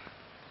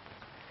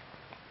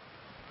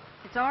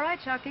 It's all right,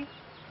 Shockey.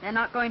 They're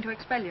not going to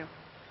expel you.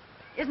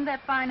 Isn't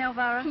that fine,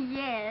 Elvira?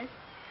 Yes.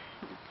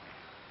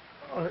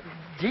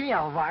 Gee,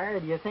 Elvira,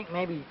 do you think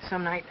maybe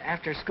some night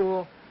after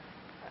school,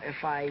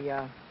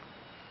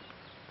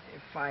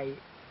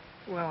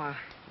 well,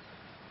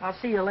 I'll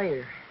see you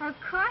later. Of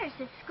course,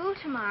 it's school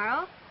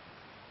tomorrow.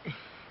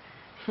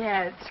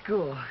 Yeah, it's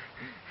school.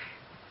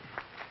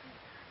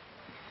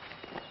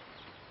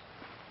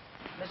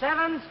 Miss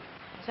Evans?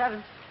 Miss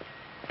Evans?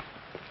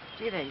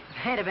 Gee, they'd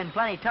have been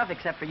plenty tough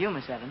except for you,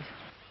 Miss Evans.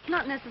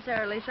 Not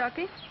necessarily,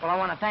 Shockey. Well, I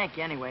want to thank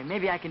you anyway.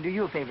 Maybe I can do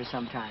you a favor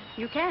sometime.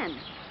 You can.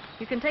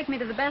 You can take me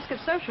to the basket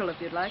social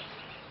if you'd like.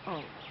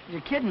 Oh,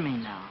 you're kidding me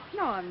now.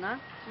 No, I'm not.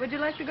 Would you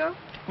like to go?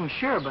 Oh,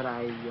 sure, but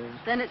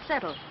Then it's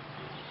settled.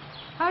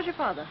 How's your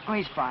father? Oh,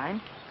 he's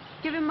fine.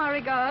 Give him my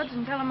regards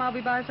and tell him I'll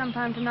be by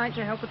sometime tonight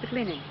to help with the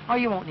cleaning. Oh,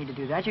 you won't need to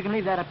do that. You can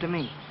leave that up to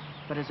me.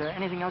 But is there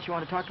anything else you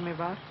want to talk to me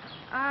about?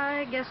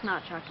 I guess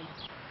not, Shockey.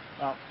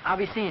 Well, I'll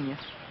be seeing you.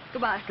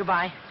 Goodbye.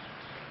 Goodbye.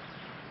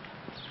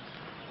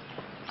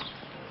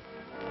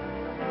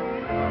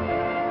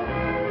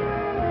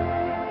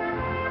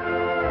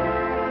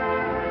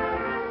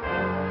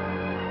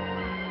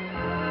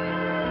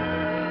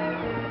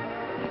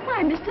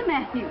 Why, Mr.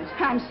 Matthews,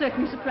 I'm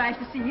certainly surprised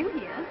to see you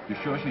here. You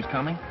sure she's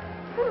coming?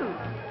 Who?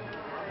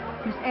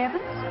 Miss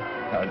Evans?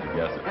 How'd you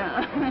guess it?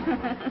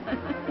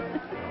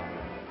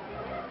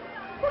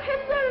 Oh,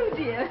 hello,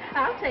 dear.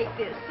 I'll take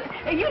this.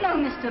 You know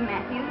Mr.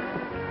 Matthews.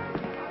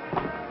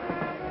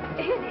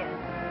 Here, dear.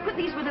 Put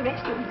these with the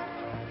rest of them.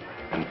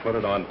 And put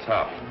it on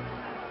top.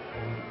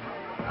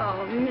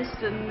 Oh,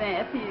 Mr.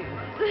 Matthews.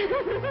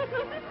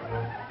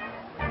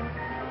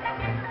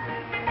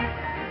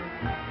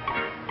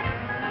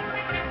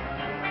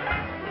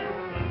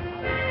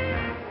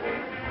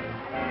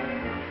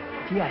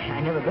 Gee,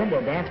 I never been to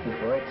a dance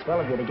before. It's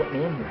swell of you to get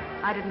me in here.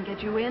 I didn't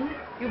get you in.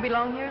 You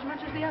belong here as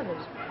much as the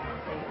others.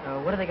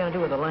 What are they going to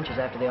do with the lunches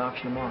after they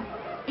auction them off?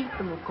 Eat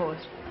them, of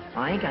course.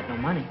 I ain't got no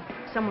money.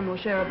 Someone will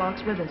share a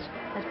box with us.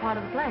 That's part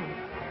of the plan.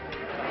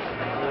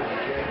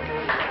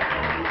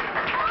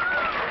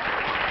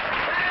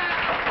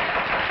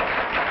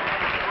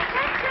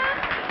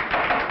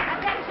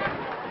 Attention!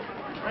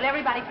 Will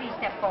everybody please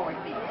step forward,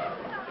 please?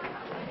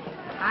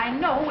 I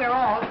know we're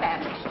all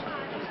famished.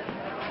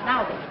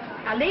 Now then,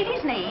 a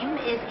lady's name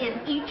is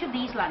in each of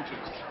these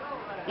lunches.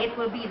 It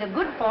will be the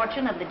good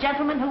fortune of the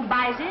gentleman who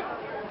buys it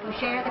to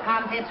share the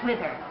contents with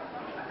her.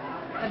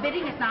 The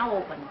bidding is now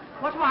open.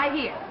 What do I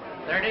hear?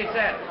 30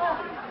 cents.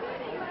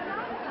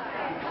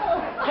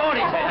 40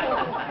 cents.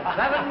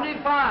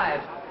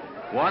 75.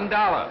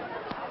 $1.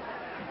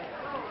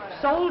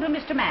 Sold to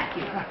Mr.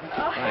 Matthews.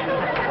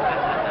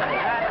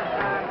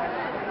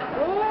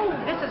 Oh,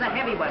 this is a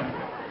heavy one.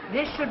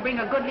 This should bring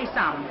a goodly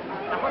sum.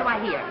 Now, what do I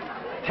hear?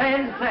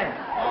 10 cents.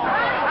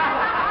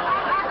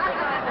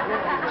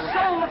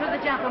 Sold to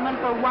the gentleman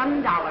for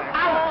 $1.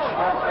 Ouch!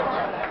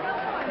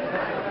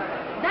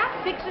 That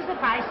fixes the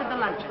price of the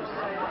lunches.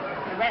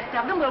 The rest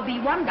of them will be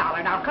 $1.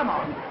 Now, come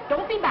on.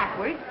 Don't be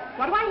backward.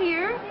 What do I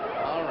hear?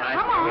 All right.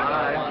 Come on.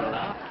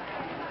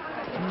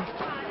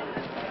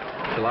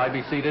 Shall I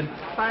be seated?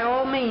 By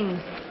all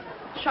means.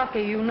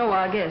 Shocky, you know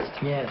our guest.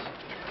 Yes.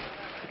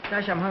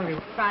 Gosh, I'm hungry.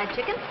 Fried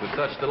chicken? With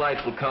such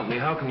delightful company,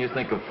 how can you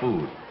think of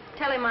food?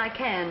 Tell him I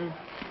can.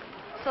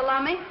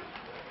 Salami?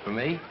 For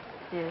me?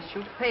 Yes,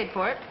 you paid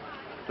for it.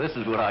 This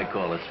is what I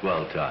call a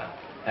swell time.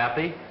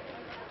 Happy?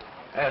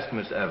 Ask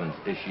Miss Evans,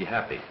 is she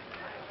happy?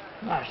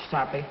 Gosh,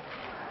 Soppy.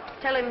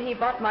 Tell him he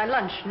bought my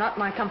lunch, not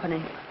my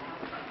company.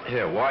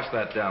 Here, wash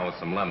that down with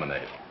some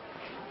lemonade.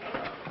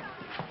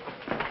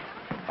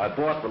 I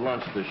bought the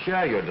lunch to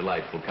share your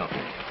delightful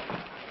company.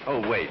 Oh,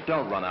 wait,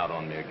 don't run out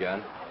on me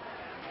again.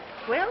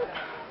 Well,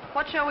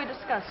 what shall we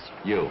discuss?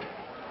 You.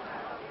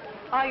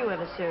 Are you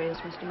ever serious,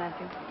 Mr.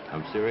 Matthew?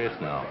 I'm serious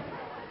now.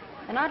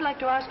 And I'd like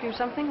to ask you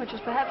something which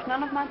is perhaps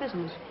none of my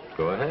business.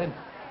 Go ahead.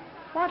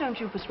 Why don't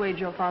you persuade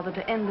your father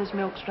to end this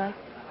milk strike?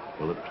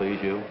 Will it please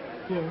you?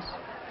 Yes.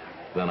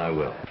 Then I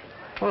will.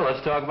 Well,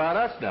 let's talk about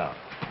us now.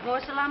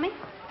 More salami?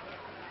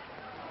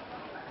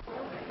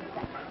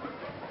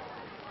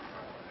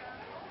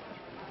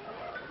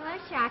 Hello,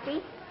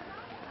 Shocky.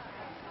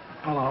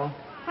 Hello.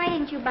 Why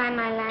didn't you buy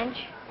my lunch?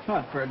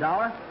 What, for $1?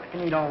 I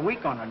can eat all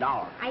week on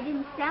 $1. I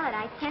didn't sell it.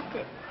 I kept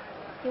it.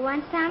 You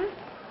want some?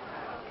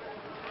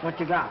 What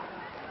you got?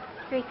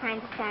 3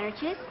 kinds of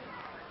sandwiches.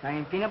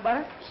 Plain peanut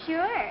butter?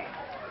 Sure.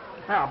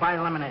 Here, I'll buy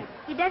the lemonade.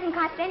 It doesn't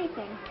cost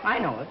anything. I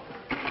know it.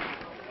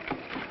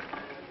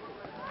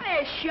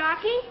 Hey,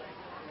 Shocky.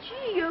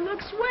 Gee, you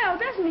look swell,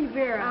 doesn't he,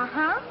 Vera?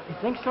 Uh-huh. You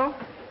think so?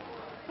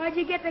 Where'd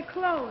you get the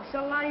clothes?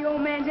 Sell a lot of your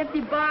old man's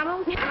empty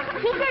bottles? Keep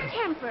your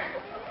temper.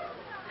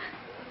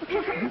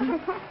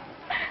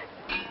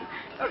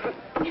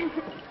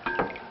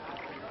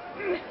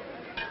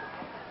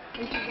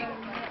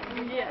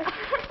 Yes.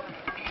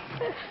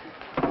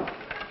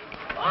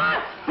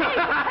 What? Hey!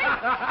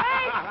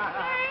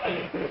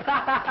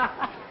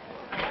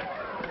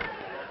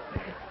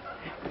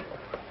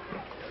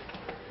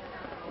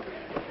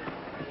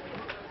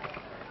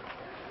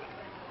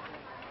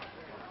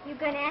 You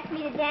gonna ask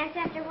me to dance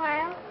after a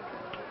while?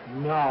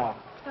 No,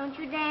 Don't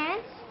you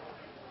dance?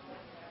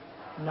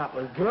 not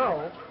with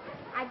girls.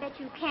 I bet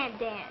you can't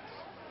dance.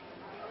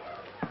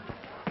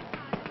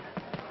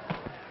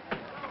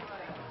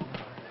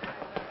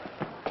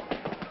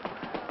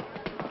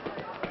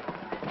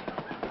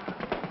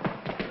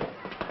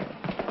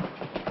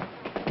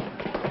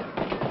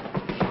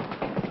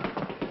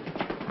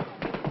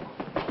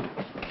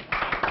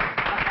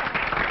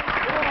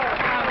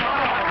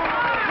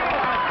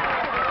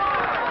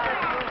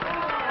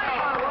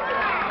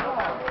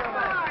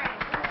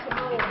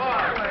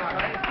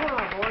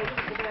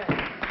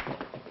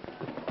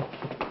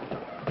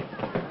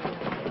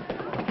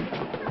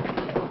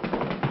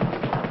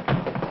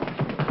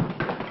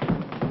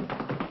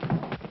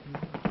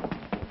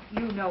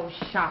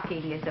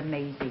 Shocking is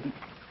amazing.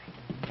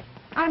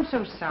 I'm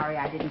so sorry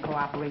I didn't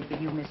cooperate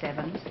with you, Miss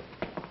Evans.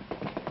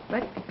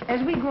 But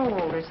as we grow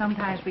older,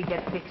 sometimes we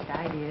get fixed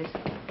ideas.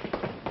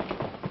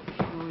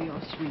 Oh, you're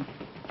sweet.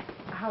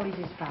 How is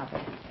his father?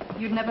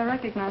 You'd never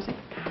recognize it.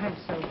 I'm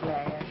so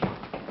glad.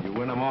 You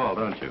win them all,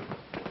 don't you?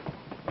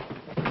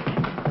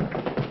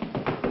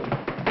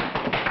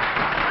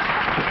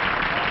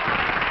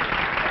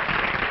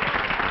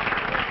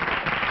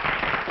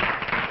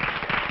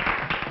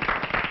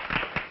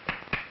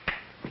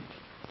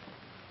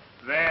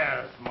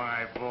 There's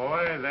my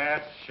boy.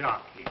 That's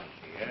Shocky.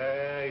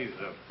 Yeah, he's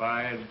a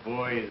fine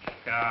boy.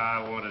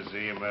 Ah, I want to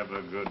see him have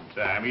a good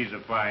time. He's a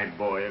fine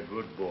boy, a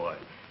good boy.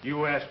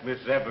 You ask Miss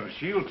Evans,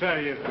 she'll tell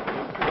you.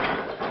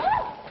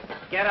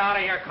 Get out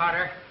of here,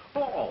 Carter.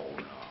 Oh,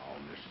 no,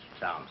 Mr.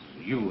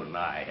 Townsend, you and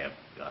I have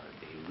got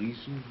any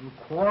reason for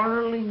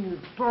quarreling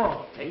at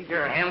all. Take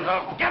your hands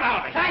off. Get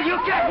out of here. Hey, you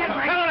can't get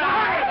my... Cut it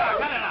out.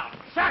 Cut it out.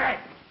 Shut it!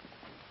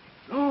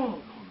 No.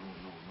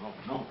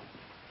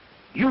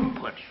 You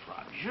punch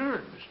Roger,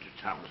 and Mr.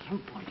 Thompson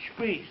punch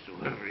me, so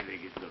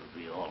everything is going to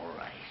be all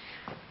right.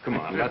 Come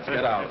on, let's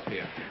get out of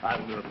here.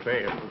 I'm going to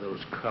pay him for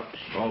those cups.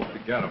 Oh,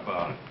 forget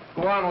about it.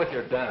 Go on with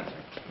your dancing.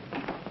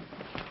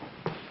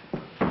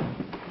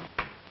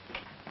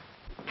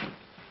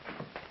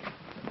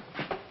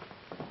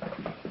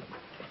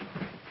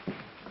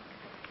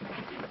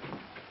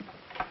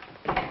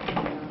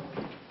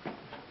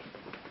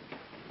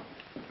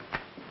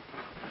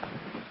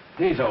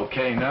 He's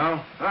okay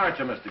now, aren't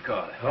you, Mr.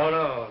 Carter? Oh,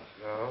 no.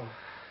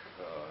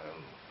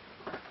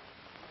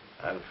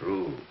 I'm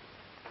through.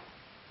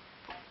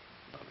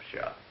 I'm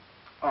shot.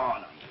 Oh,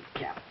 no, you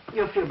can't.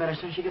 You'll feel better as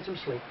soon as you get some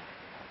sleep.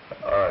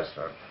 All right,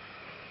 son.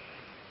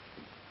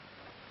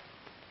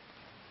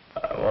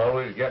 I'm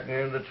always always getting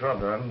you into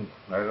trouble, and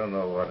I don't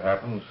know what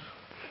happens.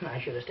 I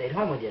should have stayed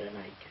home with you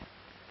tonight.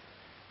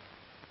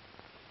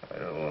 I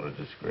don't want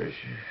to disgrace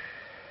you.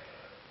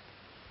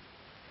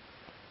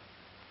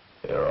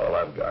 You're all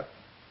I've got.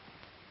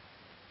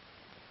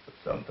 But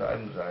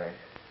sometimes I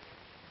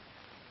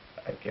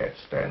can't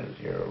stand as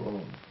you're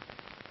alone.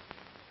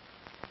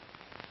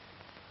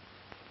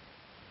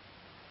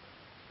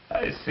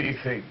 I see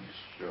things.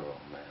 Sure,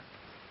 man.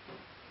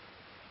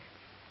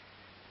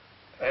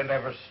 They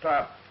never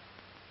stop.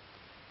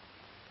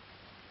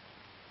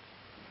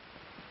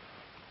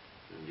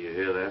 Did you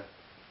hear that?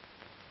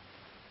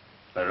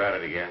 They're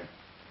at it again.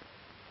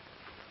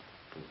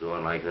 Been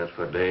going like that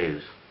for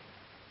days.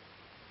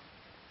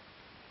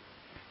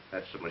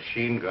 That's a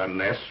machine gun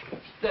nest.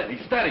 Steady,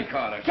 steady,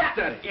 Carter. Jack,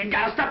 Steady. you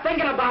gotta stop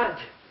thinking about it.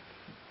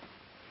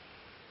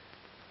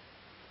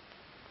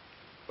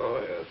 Oh,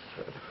 yes.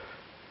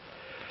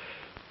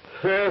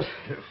 Yes.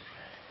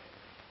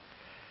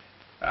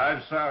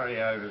 I'm sorry,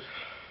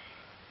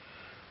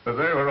 but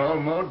they were all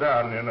mowed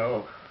down, you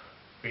know.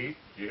 Pete,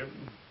 Jim,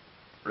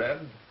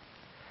 Red.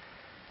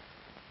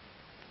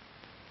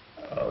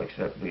 All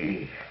except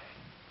me.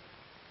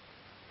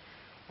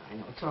 I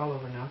know it's all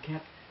over now,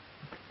 Cap.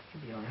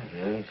 You'll be all right.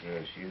 Yes,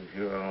 yes, you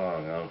go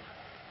along, Alf.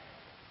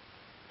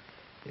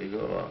 You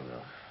go along,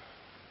 Alf.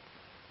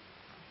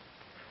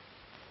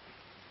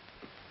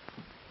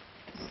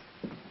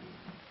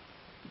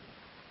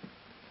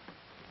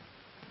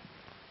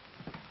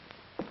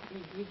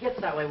 He gets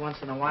that way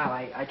once in a while.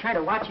 I try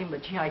to watch him,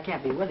 but gee, I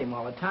can't be with him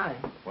all the time.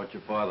 What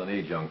your father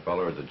needs, young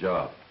fella, is a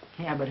job.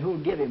 Yeah, but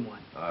who'll give him one?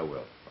 I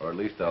will. Or at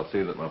least I'll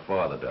see that my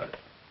father does.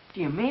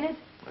 Do you mean it?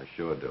 I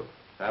sure do.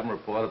 Have him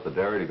report at the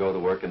dairy to go to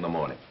work in the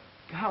morning.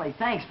 Golly,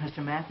 thanks,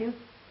 Mr. Matthew.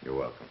 You're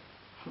welcome.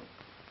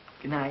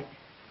 Good night.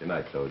 Good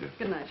night, soldier.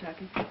 Good night,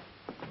 Chucky.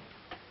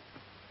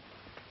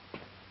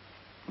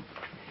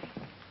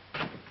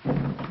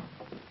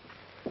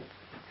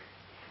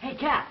 Hey,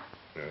 Cap.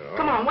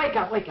 Come on, wake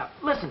up, wake up.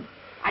 Listen,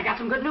 I got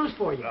some good news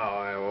for you. Oh,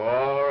 I'm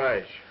all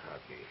right,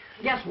 Shocky.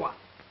 Guess what?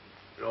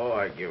 Oh,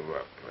 I give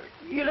up.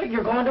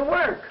 You're going to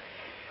work.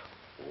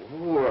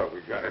 Well,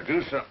 we got to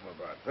do something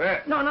about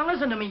that. No, now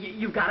listen to me.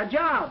 You've got a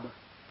job.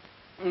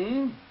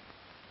 Hmm?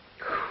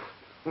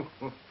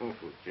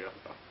 Job.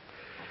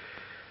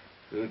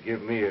 Who'll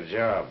give me a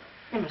job?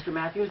 Hey, Mr.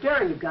 Matthews'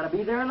 dairy. You've got to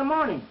be there in the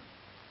morning.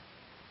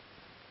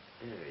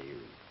 Yeah,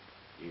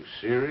 you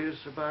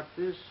serious about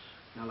this?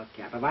 Now, look,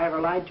 Cap, have I ever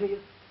lied to you?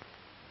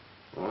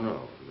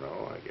 Oh,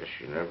 no, I guess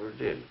you never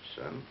did,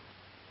 son.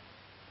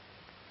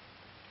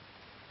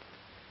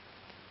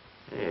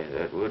 Yeah,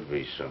 that would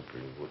be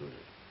something, wouldn't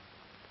it?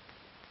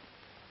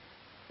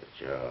 A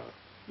job.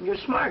 You're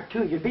smart,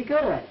 too. You'd be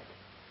good at it.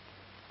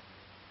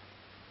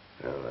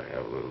 Well, I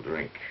have a little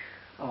drink.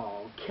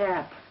 Oh,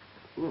 Cap.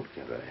 Well,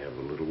 can't I have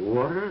a little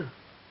water?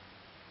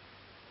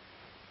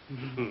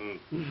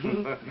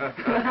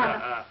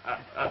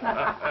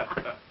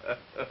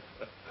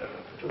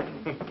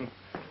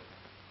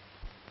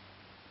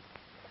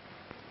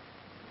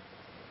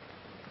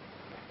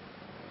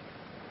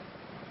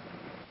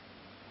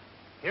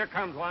 Here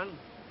comes one.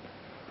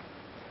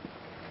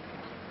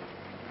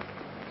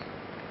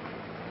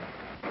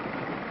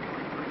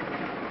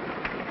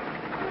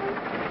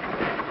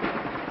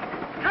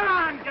 Come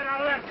on, get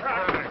out of that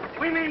truck.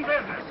 We mean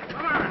business.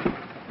 Come on.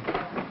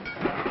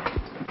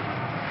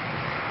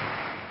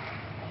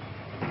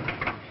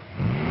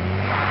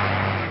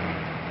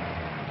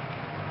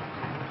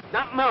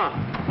 Not more.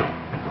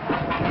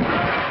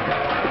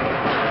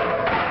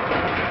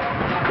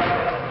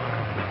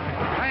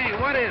 Hey,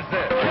 what is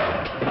this?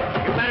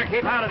 You better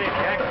keep out of this,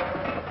 Jack.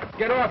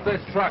 Get off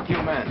this truck, you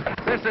men.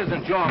 This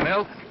isn't your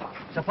milk.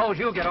 Suppose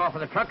you get off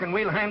of the truck and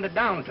we'll hand it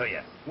down to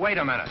you. Wait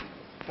a minute.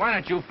 Why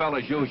don't you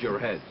fellas use your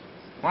heads?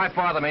 My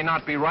father may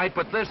not be right,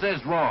 but this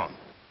is wrong.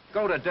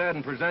 Go to Dad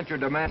and present your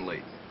demand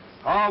lead.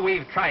 Oh,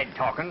 we've tried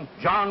talking.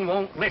 John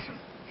won't listen.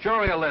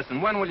 Sure he'll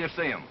listen. When will you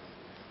see him?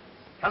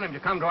 Tell him to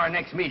come to our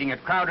next meeting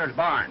at Crowder's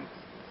barn.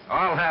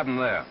 I'll have him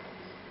there.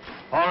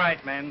 All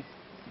right, men.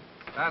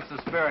 That's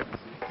the spirit.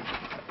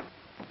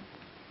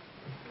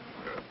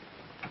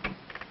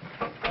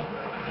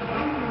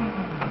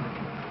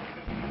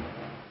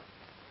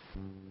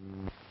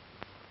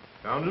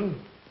 Townsend,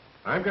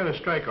 I've got a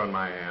strike on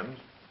my hands,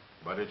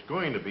 but it's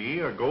going to be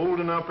a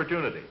golden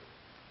opportunity.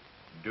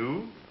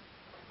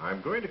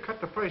 I'm going to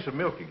cut the price of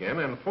milk again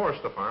and force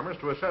the farmers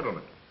to a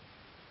settlement.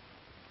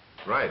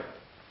 Right.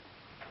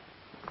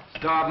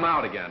 Starve them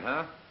out again,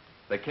 huh?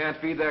 They can't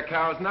feed their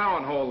cows now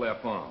and hold their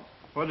farms.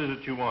 What is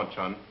it you want,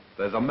 son?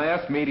 There's a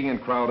mass meeting in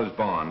Crowder's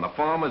barn. The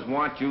farmers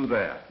want you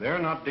there. They're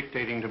not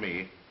dictating to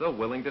me. They're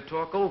willing to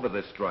talk over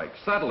this strike.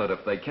 Settle it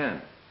if they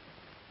can.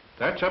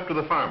 That's up to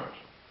the farmers.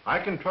 I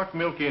can truck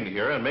milk in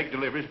here and make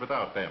deliveries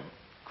without them.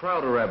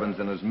 Crowder Evans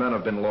and his men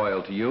have been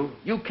loyal to you.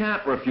 You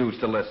can't refuse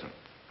to listen.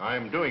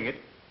 I'm doing it.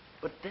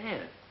 But,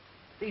 Dad,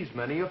 these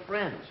men are your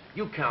friends.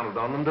 You counted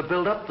on them to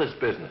build up this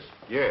business.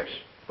 Yes,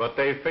 but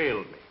they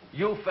failed me.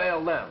 You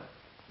failed them.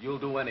 You'll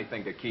do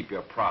anything to keep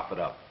your profit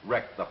up.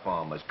 Wreck the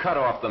farmers, cut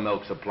off the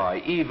milk supply,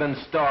 even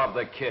starve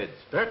the kids.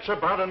 That's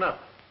about enough.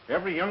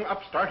 Every young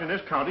upstart in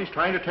this county's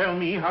trying to tell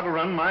me how to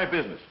run my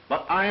business.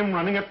 But I'm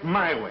running it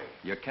my way.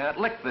 You can't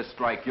lick this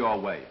strike your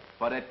way,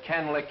 but it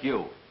can lick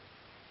you.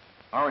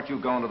 Aren't you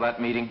going to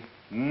that meeting?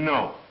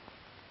 No.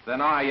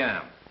 Then I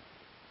am.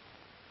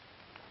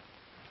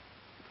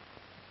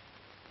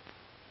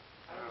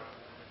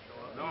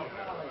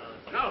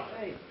 No.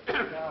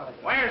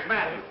 Where's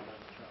Matthew?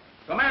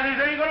 So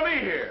Matthews ain't gonna be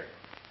here.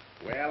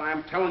 Well,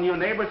 I'm telling you,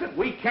 neighbors, that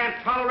we can't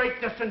tolerate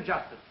this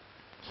injustice.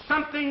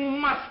 Something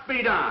must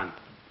be done.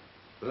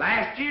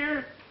 Last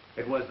year,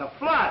 it was the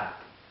flood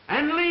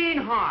and lean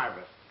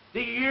harvest.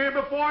 The year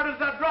before, it was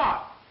the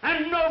drought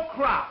and no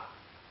crop.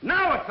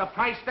 Now it's the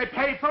price they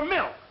pay for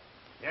milk.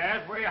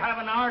 Yes, we're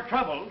having our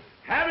troubles.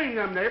 Having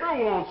them, neighbor,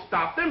 won't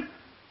stop them.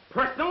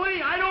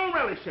 Personally, I don't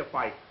relish a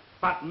fight.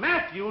 But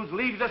Matthews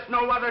leaves us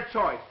no other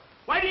choice.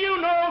 Why, do you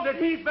know that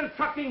he's been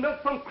trucking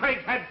milk from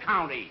Craighead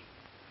County?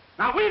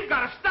 Now, we've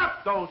got to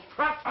stop those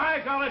trucks.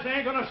 I fellas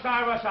ain't going to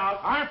starve us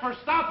out. I'm for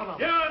stopping them.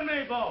 You and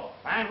me both.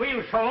 And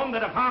we'll show them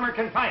that a farmer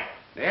can fight.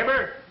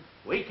 Neighbor,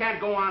 we can't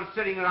go on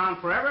sitting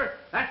around forever.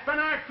 That's been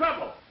our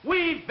trouble.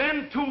 We've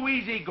been too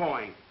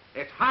easygoing.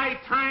 It's high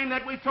time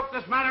that we took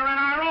this matter in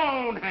our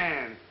own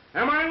hands.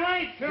 Am I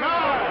right? Sure.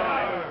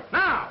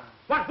 Now,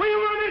 what we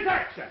want is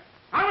action.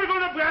 How are we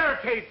going to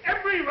barricade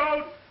every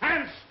road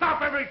and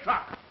stop every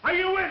truck? Are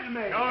you with me?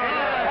 May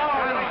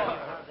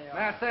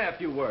I say a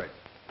few words?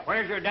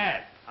 Where's your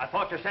dad? I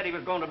thought you said he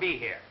was going to be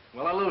here.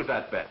 Well, I lose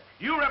that bet.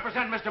 You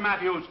represent Mr.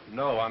 Matthews?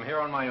 No, I'm here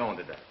on my own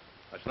today.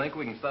 I think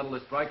we can settle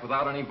this strike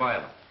without any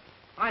violence.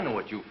 I know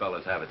what you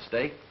fellas have at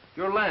stake.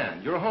 Your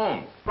land, your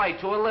home, right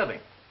to a living.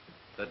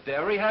 The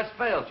dairy has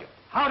failed you.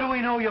 How do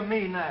we know you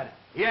mean that?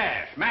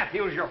 Yes,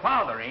 Matthew's your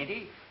father, ain't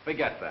he?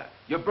 Forget that.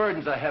 Your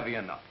burdens are heavy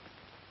enough.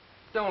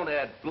 Don't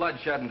add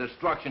bloodshed and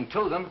destruction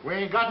to them. We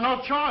ain't got no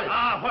choice.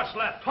 What's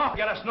left? Talk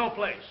get us no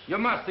place. You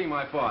must see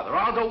my father.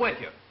 I'll go with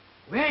you.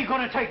 We ain't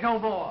going to take no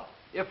more.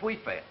 If we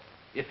fail,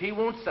 if he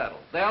won't settle,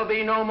 there'll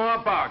be no more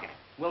bargaining.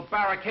 We'll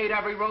barricade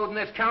every road in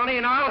this county,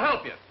 and I'll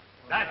help you.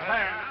 That's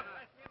fair.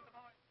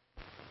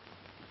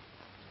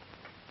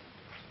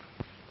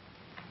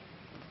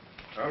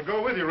 I'll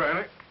go with you,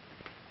 Riley.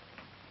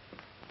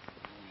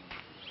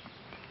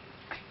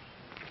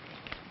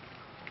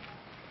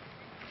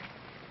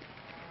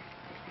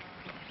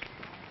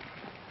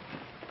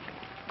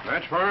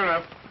 That's far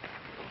enough.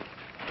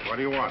 What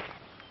do you want?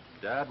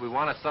 Dad, we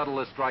want to settle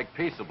this strike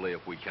peaceably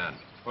if we can.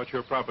 What's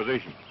your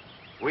proposition?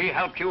 We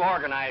helped you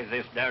organize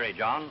this dairy,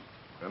 John.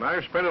 And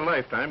I've spent a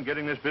lifetime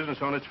getting this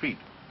business on its feet.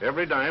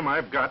 Every dime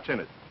I've got's in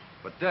it.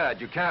 But, Dad,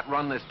 you can't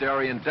run this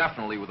dairy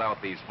indefinitely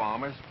without these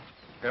farmers.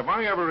 Have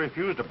I ever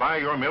refused to buy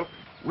your milk?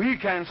 We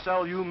can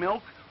sell you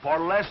milk for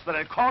less than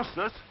it costs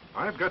us.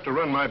 I've got to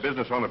run my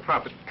business on a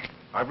profit.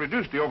 I've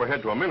reduced the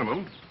overhead to a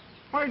minimum.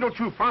 Why don't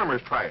you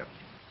farmers try it?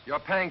 You're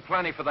paying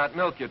plenty for that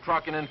milk you're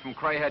trucking in from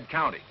Craighead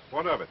County.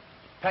 What of it?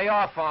 Pay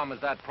our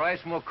farmers that price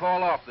and we'll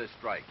call off this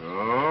strike.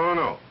 Oh,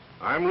 no.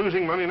 I'm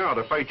losing money now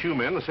to fight you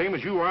men the same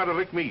as you are to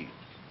lick me.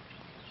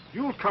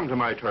 You'll come to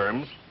my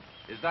terms.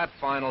 Is that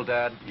final,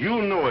 Dad?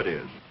 You know it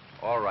is.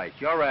 All right,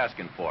 you're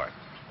asking for it.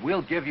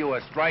 We'll give you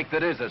a strike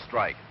that is a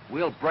strike.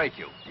 We'll break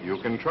you.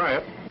 You can try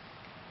it.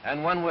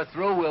 And when we're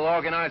through, we'll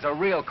organize a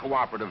real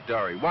cooperative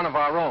dairy, one of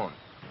our own.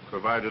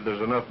 Provided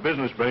there's enough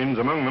business brains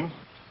among them.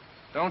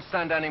 Don't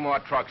send any more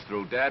trucks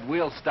through, Dad.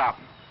 We'll stop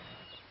them.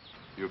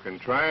 You can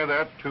try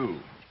that, too.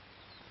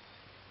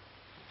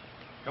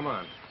 Come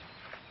on.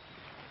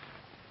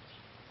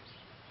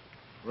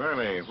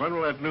 Riley, when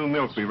will that new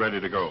milk be ready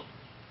to go?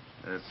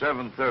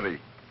 7:30.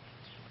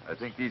 I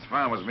think these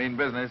farmers mean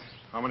business.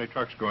 How many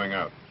trucks going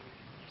out?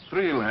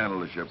 3 will handle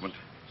the shipment.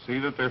 See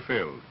that they're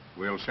filled.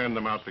 We'll send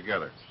them out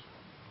together.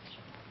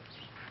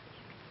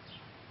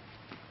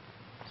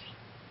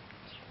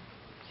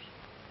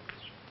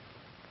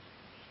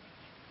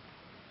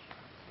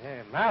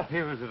 Hey,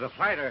 Matthews is a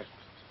fighter.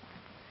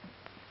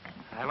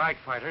 I like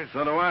fighters.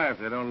 So do I, if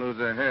they don't lose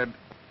their head.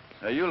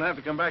 You'll have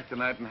to come back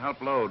tonight and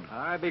help load.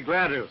 I'd be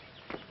glad to.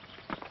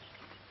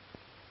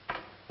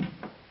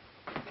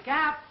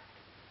 Cap!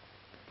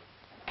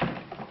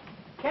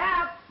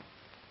 Cap!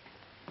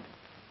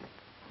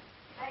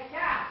 Hey,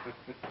 Cap!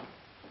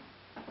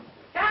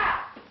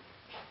 Cap!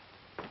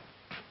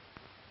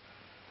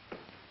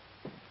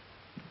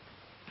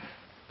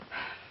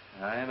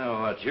 I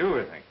know what you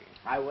were thinking.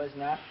 I was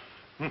not.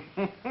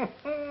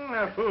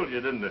 I fooled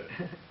you, didn't it?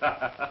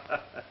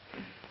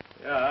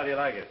 Yeah, how do you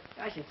like it?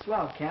 Gosh, it's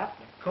swell, Cap.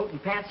 The coat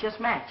and pants just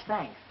match.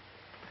 Thanks.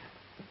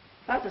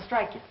 How's it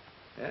strike you?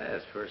 Yeah,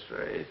 it's first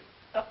rate.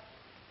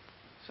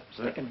 Something's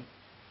sticking me.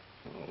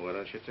 Well, why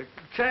don't you take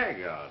the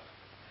tag out?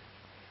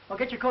 Well,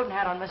 get your coat and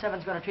hat on. Miss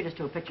Evans is going to treat us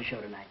to a picture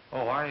show tonight.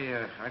 Oh,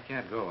 I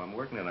can't go. I'm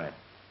working tonight.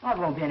 Well, it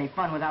won't be any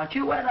fun without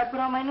you. What did I put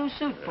on my new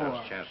suit for?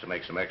 It's a chance to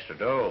make some extra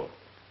dough.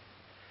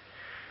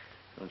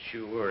 Don't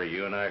you worry.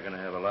 You and I are going to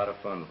have a lot of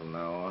fun from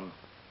now on.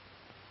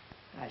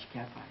 Gosh,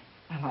 Cap,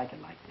 I like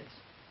it like this.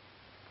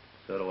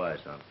 So do I,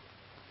 son.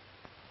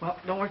 Well,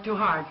 don't work too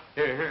hard.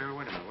 Here,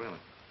 wait a minute.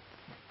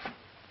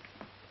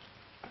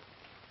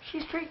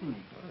 She's treating me.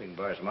 Well, you can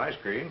buy some ice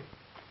cream.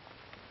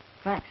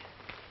 Thanks.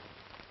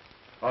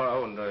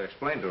 Oh, and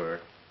explain to her.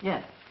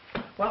 Yeah.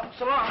 Well,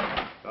 so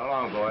long. So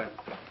long, boy.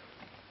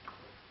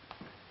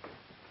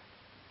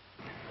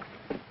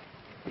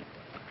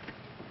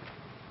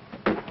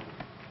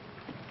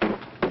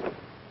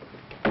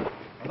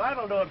 Well,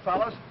 that'll do it,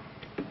 fellas.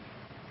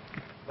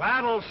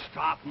 That'll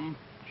stop 'em.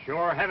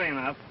 Sure heavy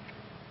enough.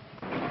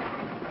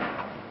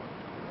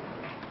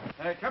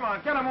 Hey, come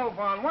on, get a move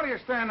on. What are you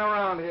standing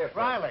around here for?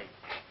 Riley,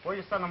 where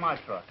you sending my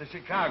truck? To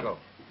Chicago.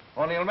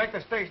 Only you'll make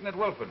the station at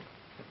Wilford.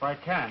 If I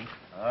can.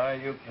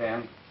 You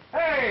can.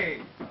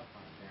 Hey!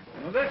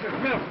 Well, this is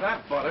milk,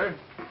 not butter.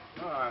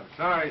 Oh, I'm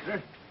sorry,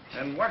 sir.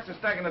 And watch the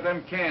stacking of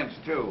them cans,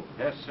 too.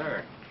 Yes,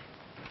 sir.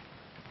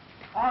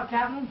 Oh,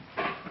 Captain.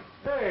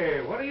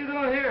 Hey, what are you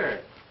doing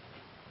here?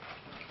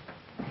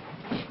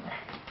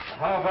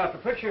 How about the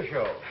picture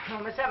show?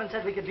 Well, Miss Evans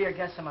said we could be her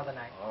guest some other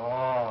night.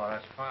 Oh,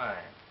 that's fine.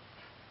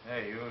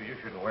 Hey, you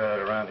shouldn't wear that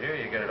around here.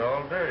 You get it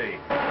all dirty.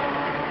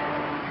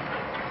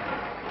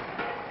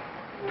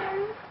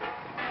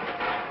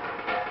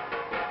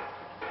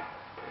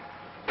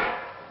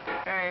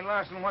 Hey,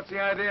 Larson, what's the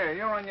idea?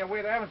 You're on your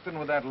way to Evanston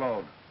with that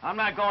load. I'm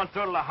not going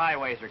through till the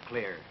highways are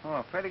clear. Oh,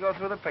 afraid to go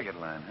through the picket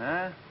line,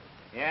 huh?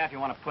 Yeah, if you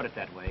want to put it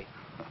that way.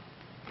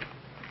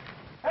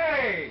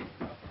 Hey!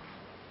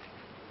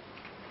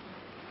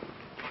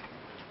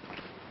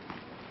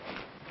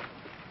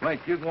 Blake,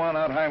 you go on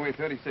out Highway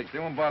 36. They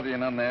won't bother you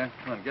none there.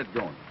 Come on, get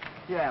going.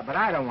 Yeah, but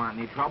I don't want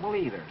any trouble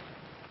either.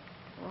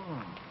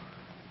 Oh.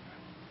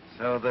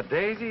 So the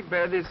daisy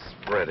bed is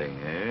spreading,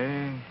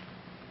 eh?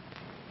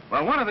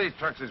 Well, one of these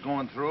trucks is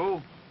going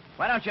through.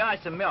 Why don't you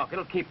ice some milk?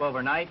 It'll keep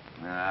overnight.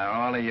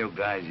 All of you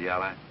guys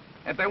yelling.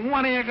 If they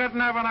one of you got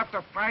nerve enough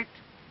to fight,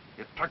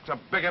 your trucks are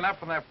big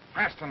enough and they're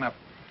fast enough.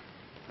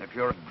 If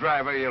you're a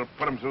driver, you'll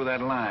put them through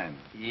that line.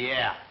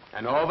 Yeah,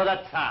 and over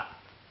the top.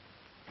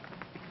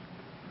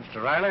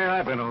 Mr. Riley,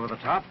 I've been over the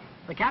top.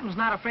 The captain's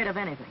not afraid of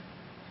anything.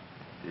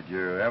 Did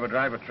you ever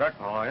drive a truck?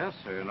 Oh, yes,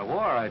 sir. In the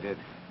war, I did.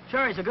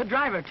 Sure, he's a good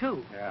driver,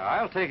 too. Yeah,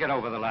 I'll take it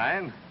over the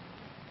line.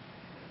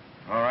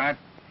 All right.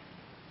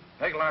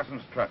 Take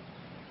Larson's truck.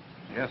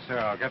 Yes, sir.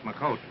 I'll get my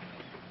coat.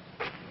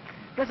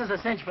 This is a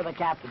cinch for the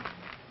captain.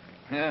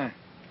 Yeah,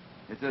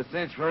 it's a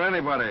cinch for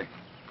anybody.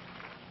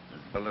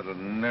 Just a little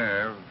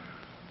nerve.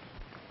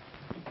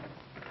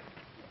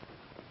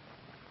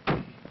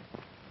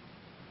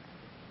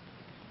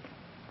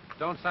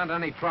 Don't send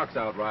any trucks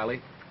out,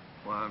 Riley.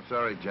 Well, I'm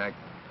sorry, Jack.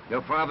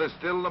 Your father's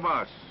still the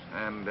boss,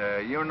 and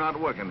you're not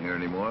working here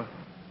anymore.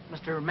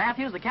 Mr.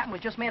 Matthews, the captain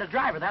was just made a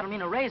driver. That'll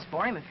mean a raise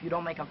for him if you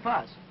don't make a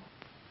fuss.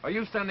 Are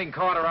you sending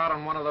Carter out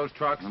on one of those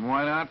trucks? And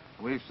why not?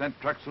 We've sent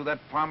trucks through that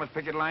farmer's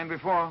picket line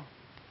before.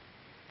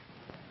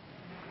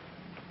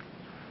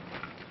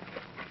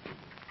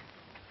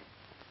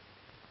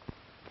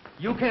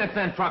 You can't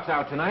send trucks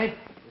out tonight.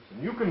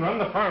 Listen, you can run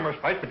the farmer's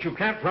fight, but you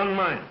can't run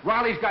mine.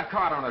 Riley's got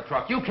Carter on a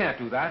truck. You can't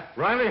do that.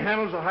 Riley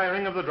handles the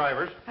hiring of the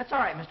drivers. That's all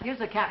right, mister. Here's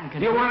the captain.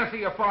 Do you want to see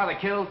your father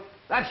killed?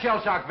 That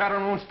shell-shock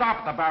veteran won't stop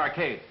at the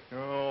barricade.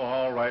 Oh,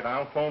 all right.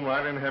 I'll phone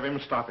Riley and have him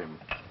stop him.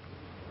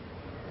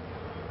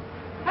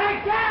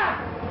 Hey,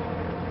 Cap!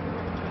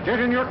 Get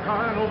in your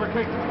car and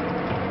overtake him.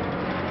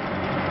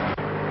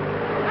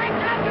 Hey,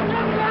 Captain,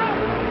 look out!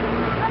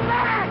 Come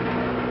back!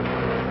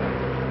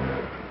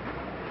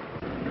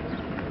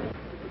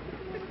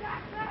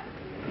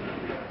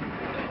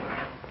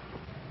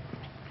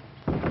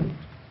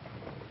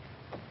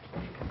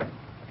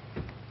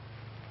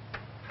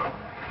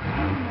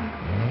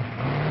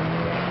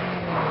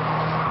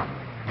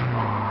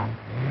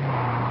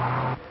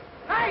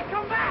 Hey,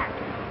 come back!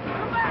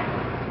 Come back!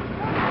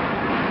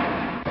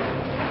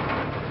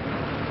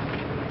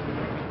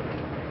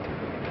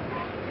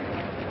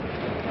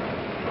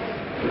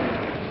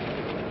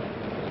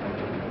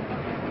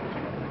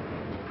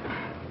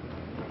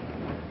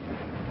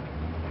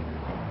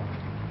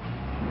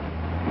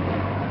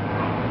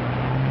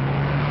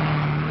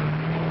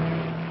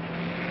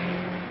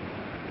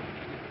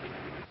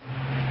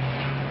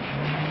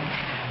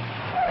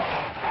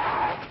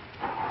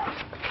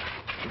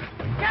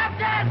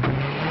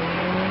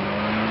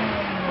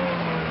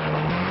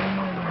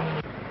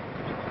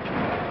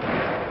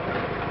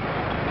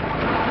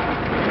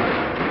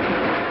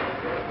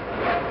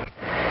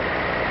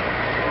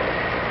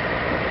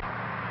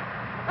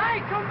 Hey,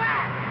 come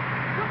back!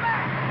 Come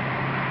back!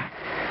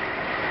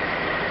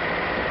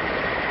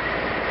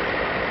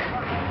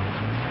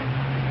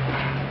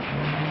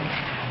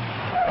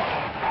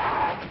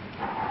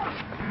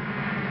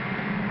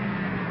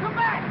 Come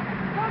back!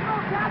 Don't go,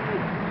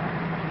 Captain!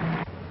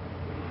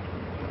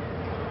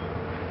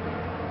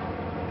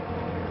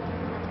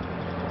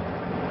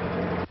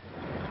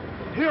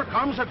 Here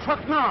comes a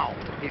truck now.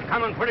 He's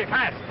coming pretty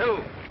fast,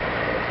 too.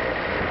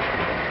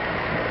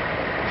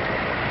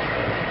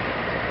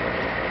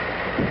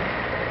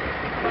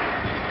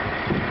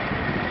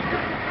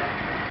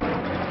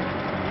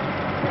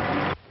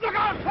 Look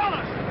out,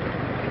 fellas!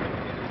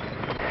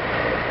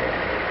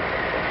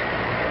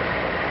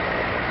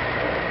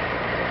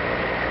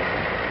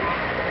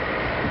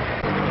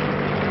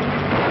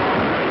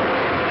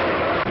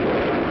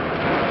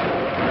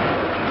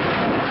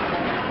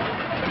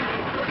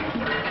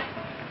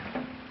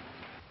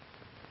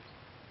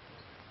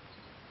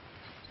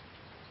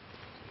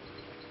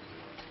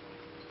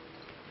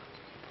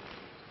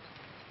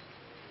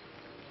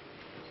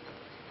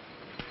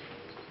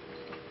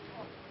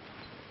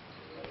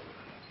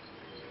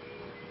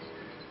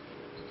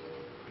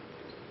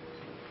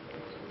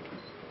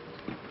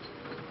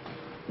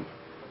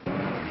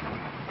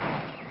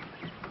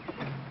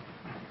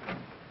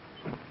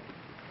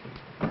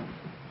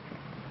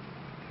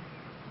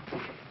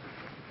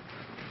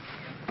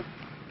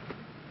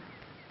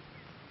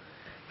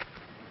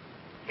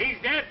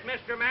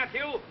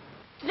 Matthew!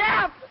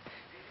 Jeff!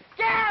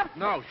 Jeff!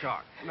 No,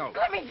 Shark, no.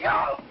 Let me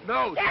go!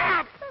 No,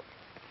 Jeff!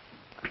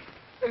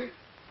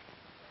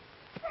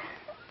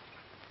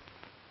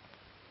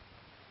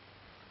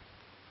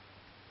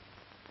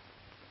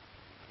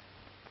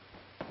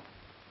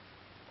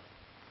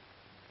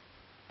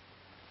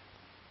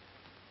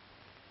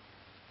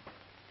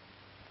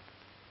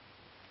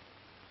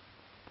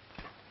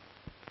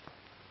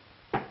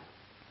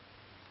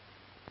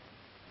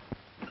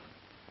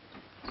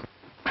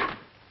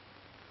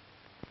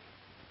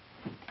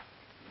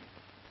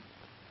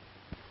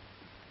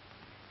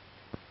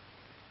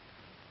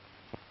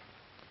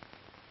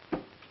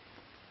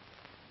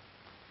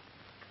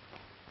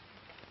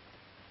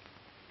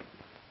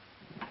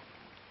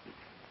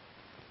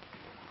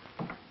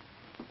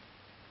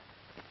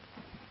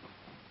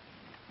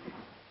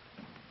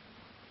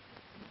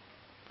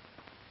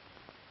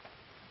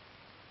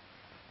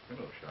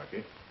 Hello,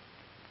 Sharky.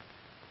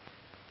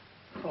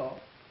 Oh,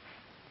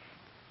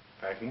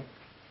 Packing?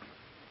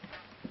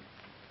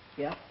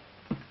 yeah.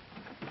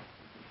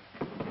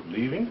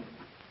 Leaving?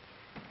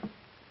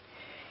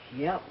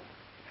 Yep.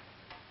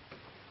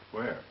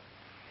 Where?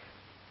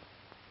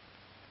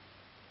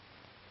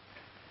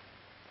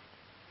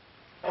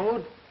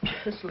 Oh,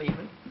 just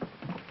leaving.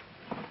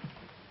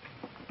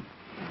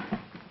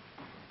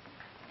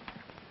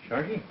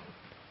 Sharky?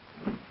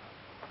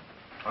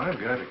 I've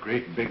got a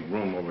great big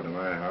room over to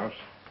my house.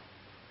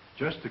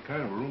 Just the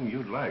kind of room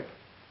you'd like.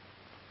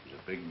 There's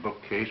a big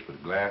bookcase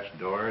with glass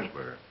doors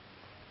where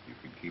you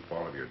can keep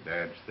all of your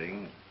dad's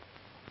things.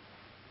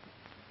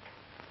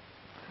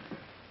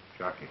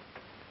 Sharky,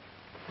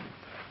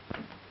 I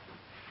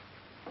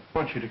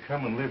want you to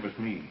come and live with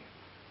me.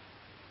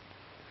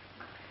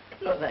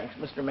 No thanks,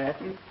 Mr.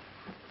 Matthew.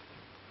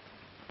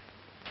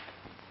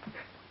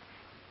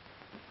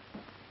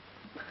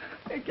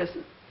 I guess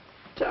the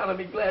town will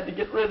be glad to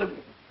get rid of me.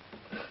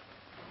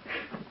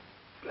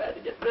 Glad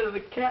to get rid of the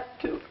cat,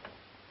 too.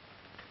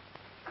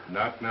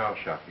 Not now,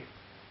 Sharky.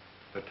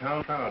 The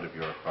town's proud of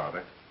your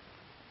father.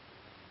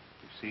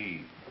 You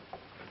see,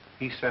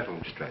 he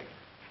settled straight.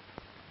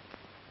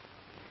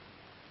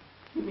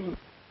 You mean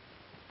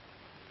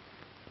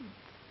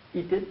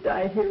he did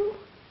die here?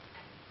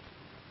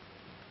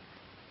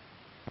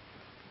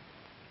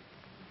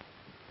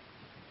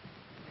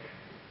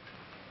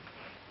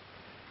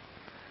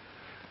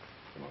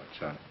 Come on,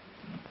 son.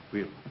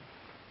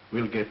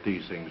 We'll get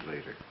these things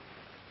later.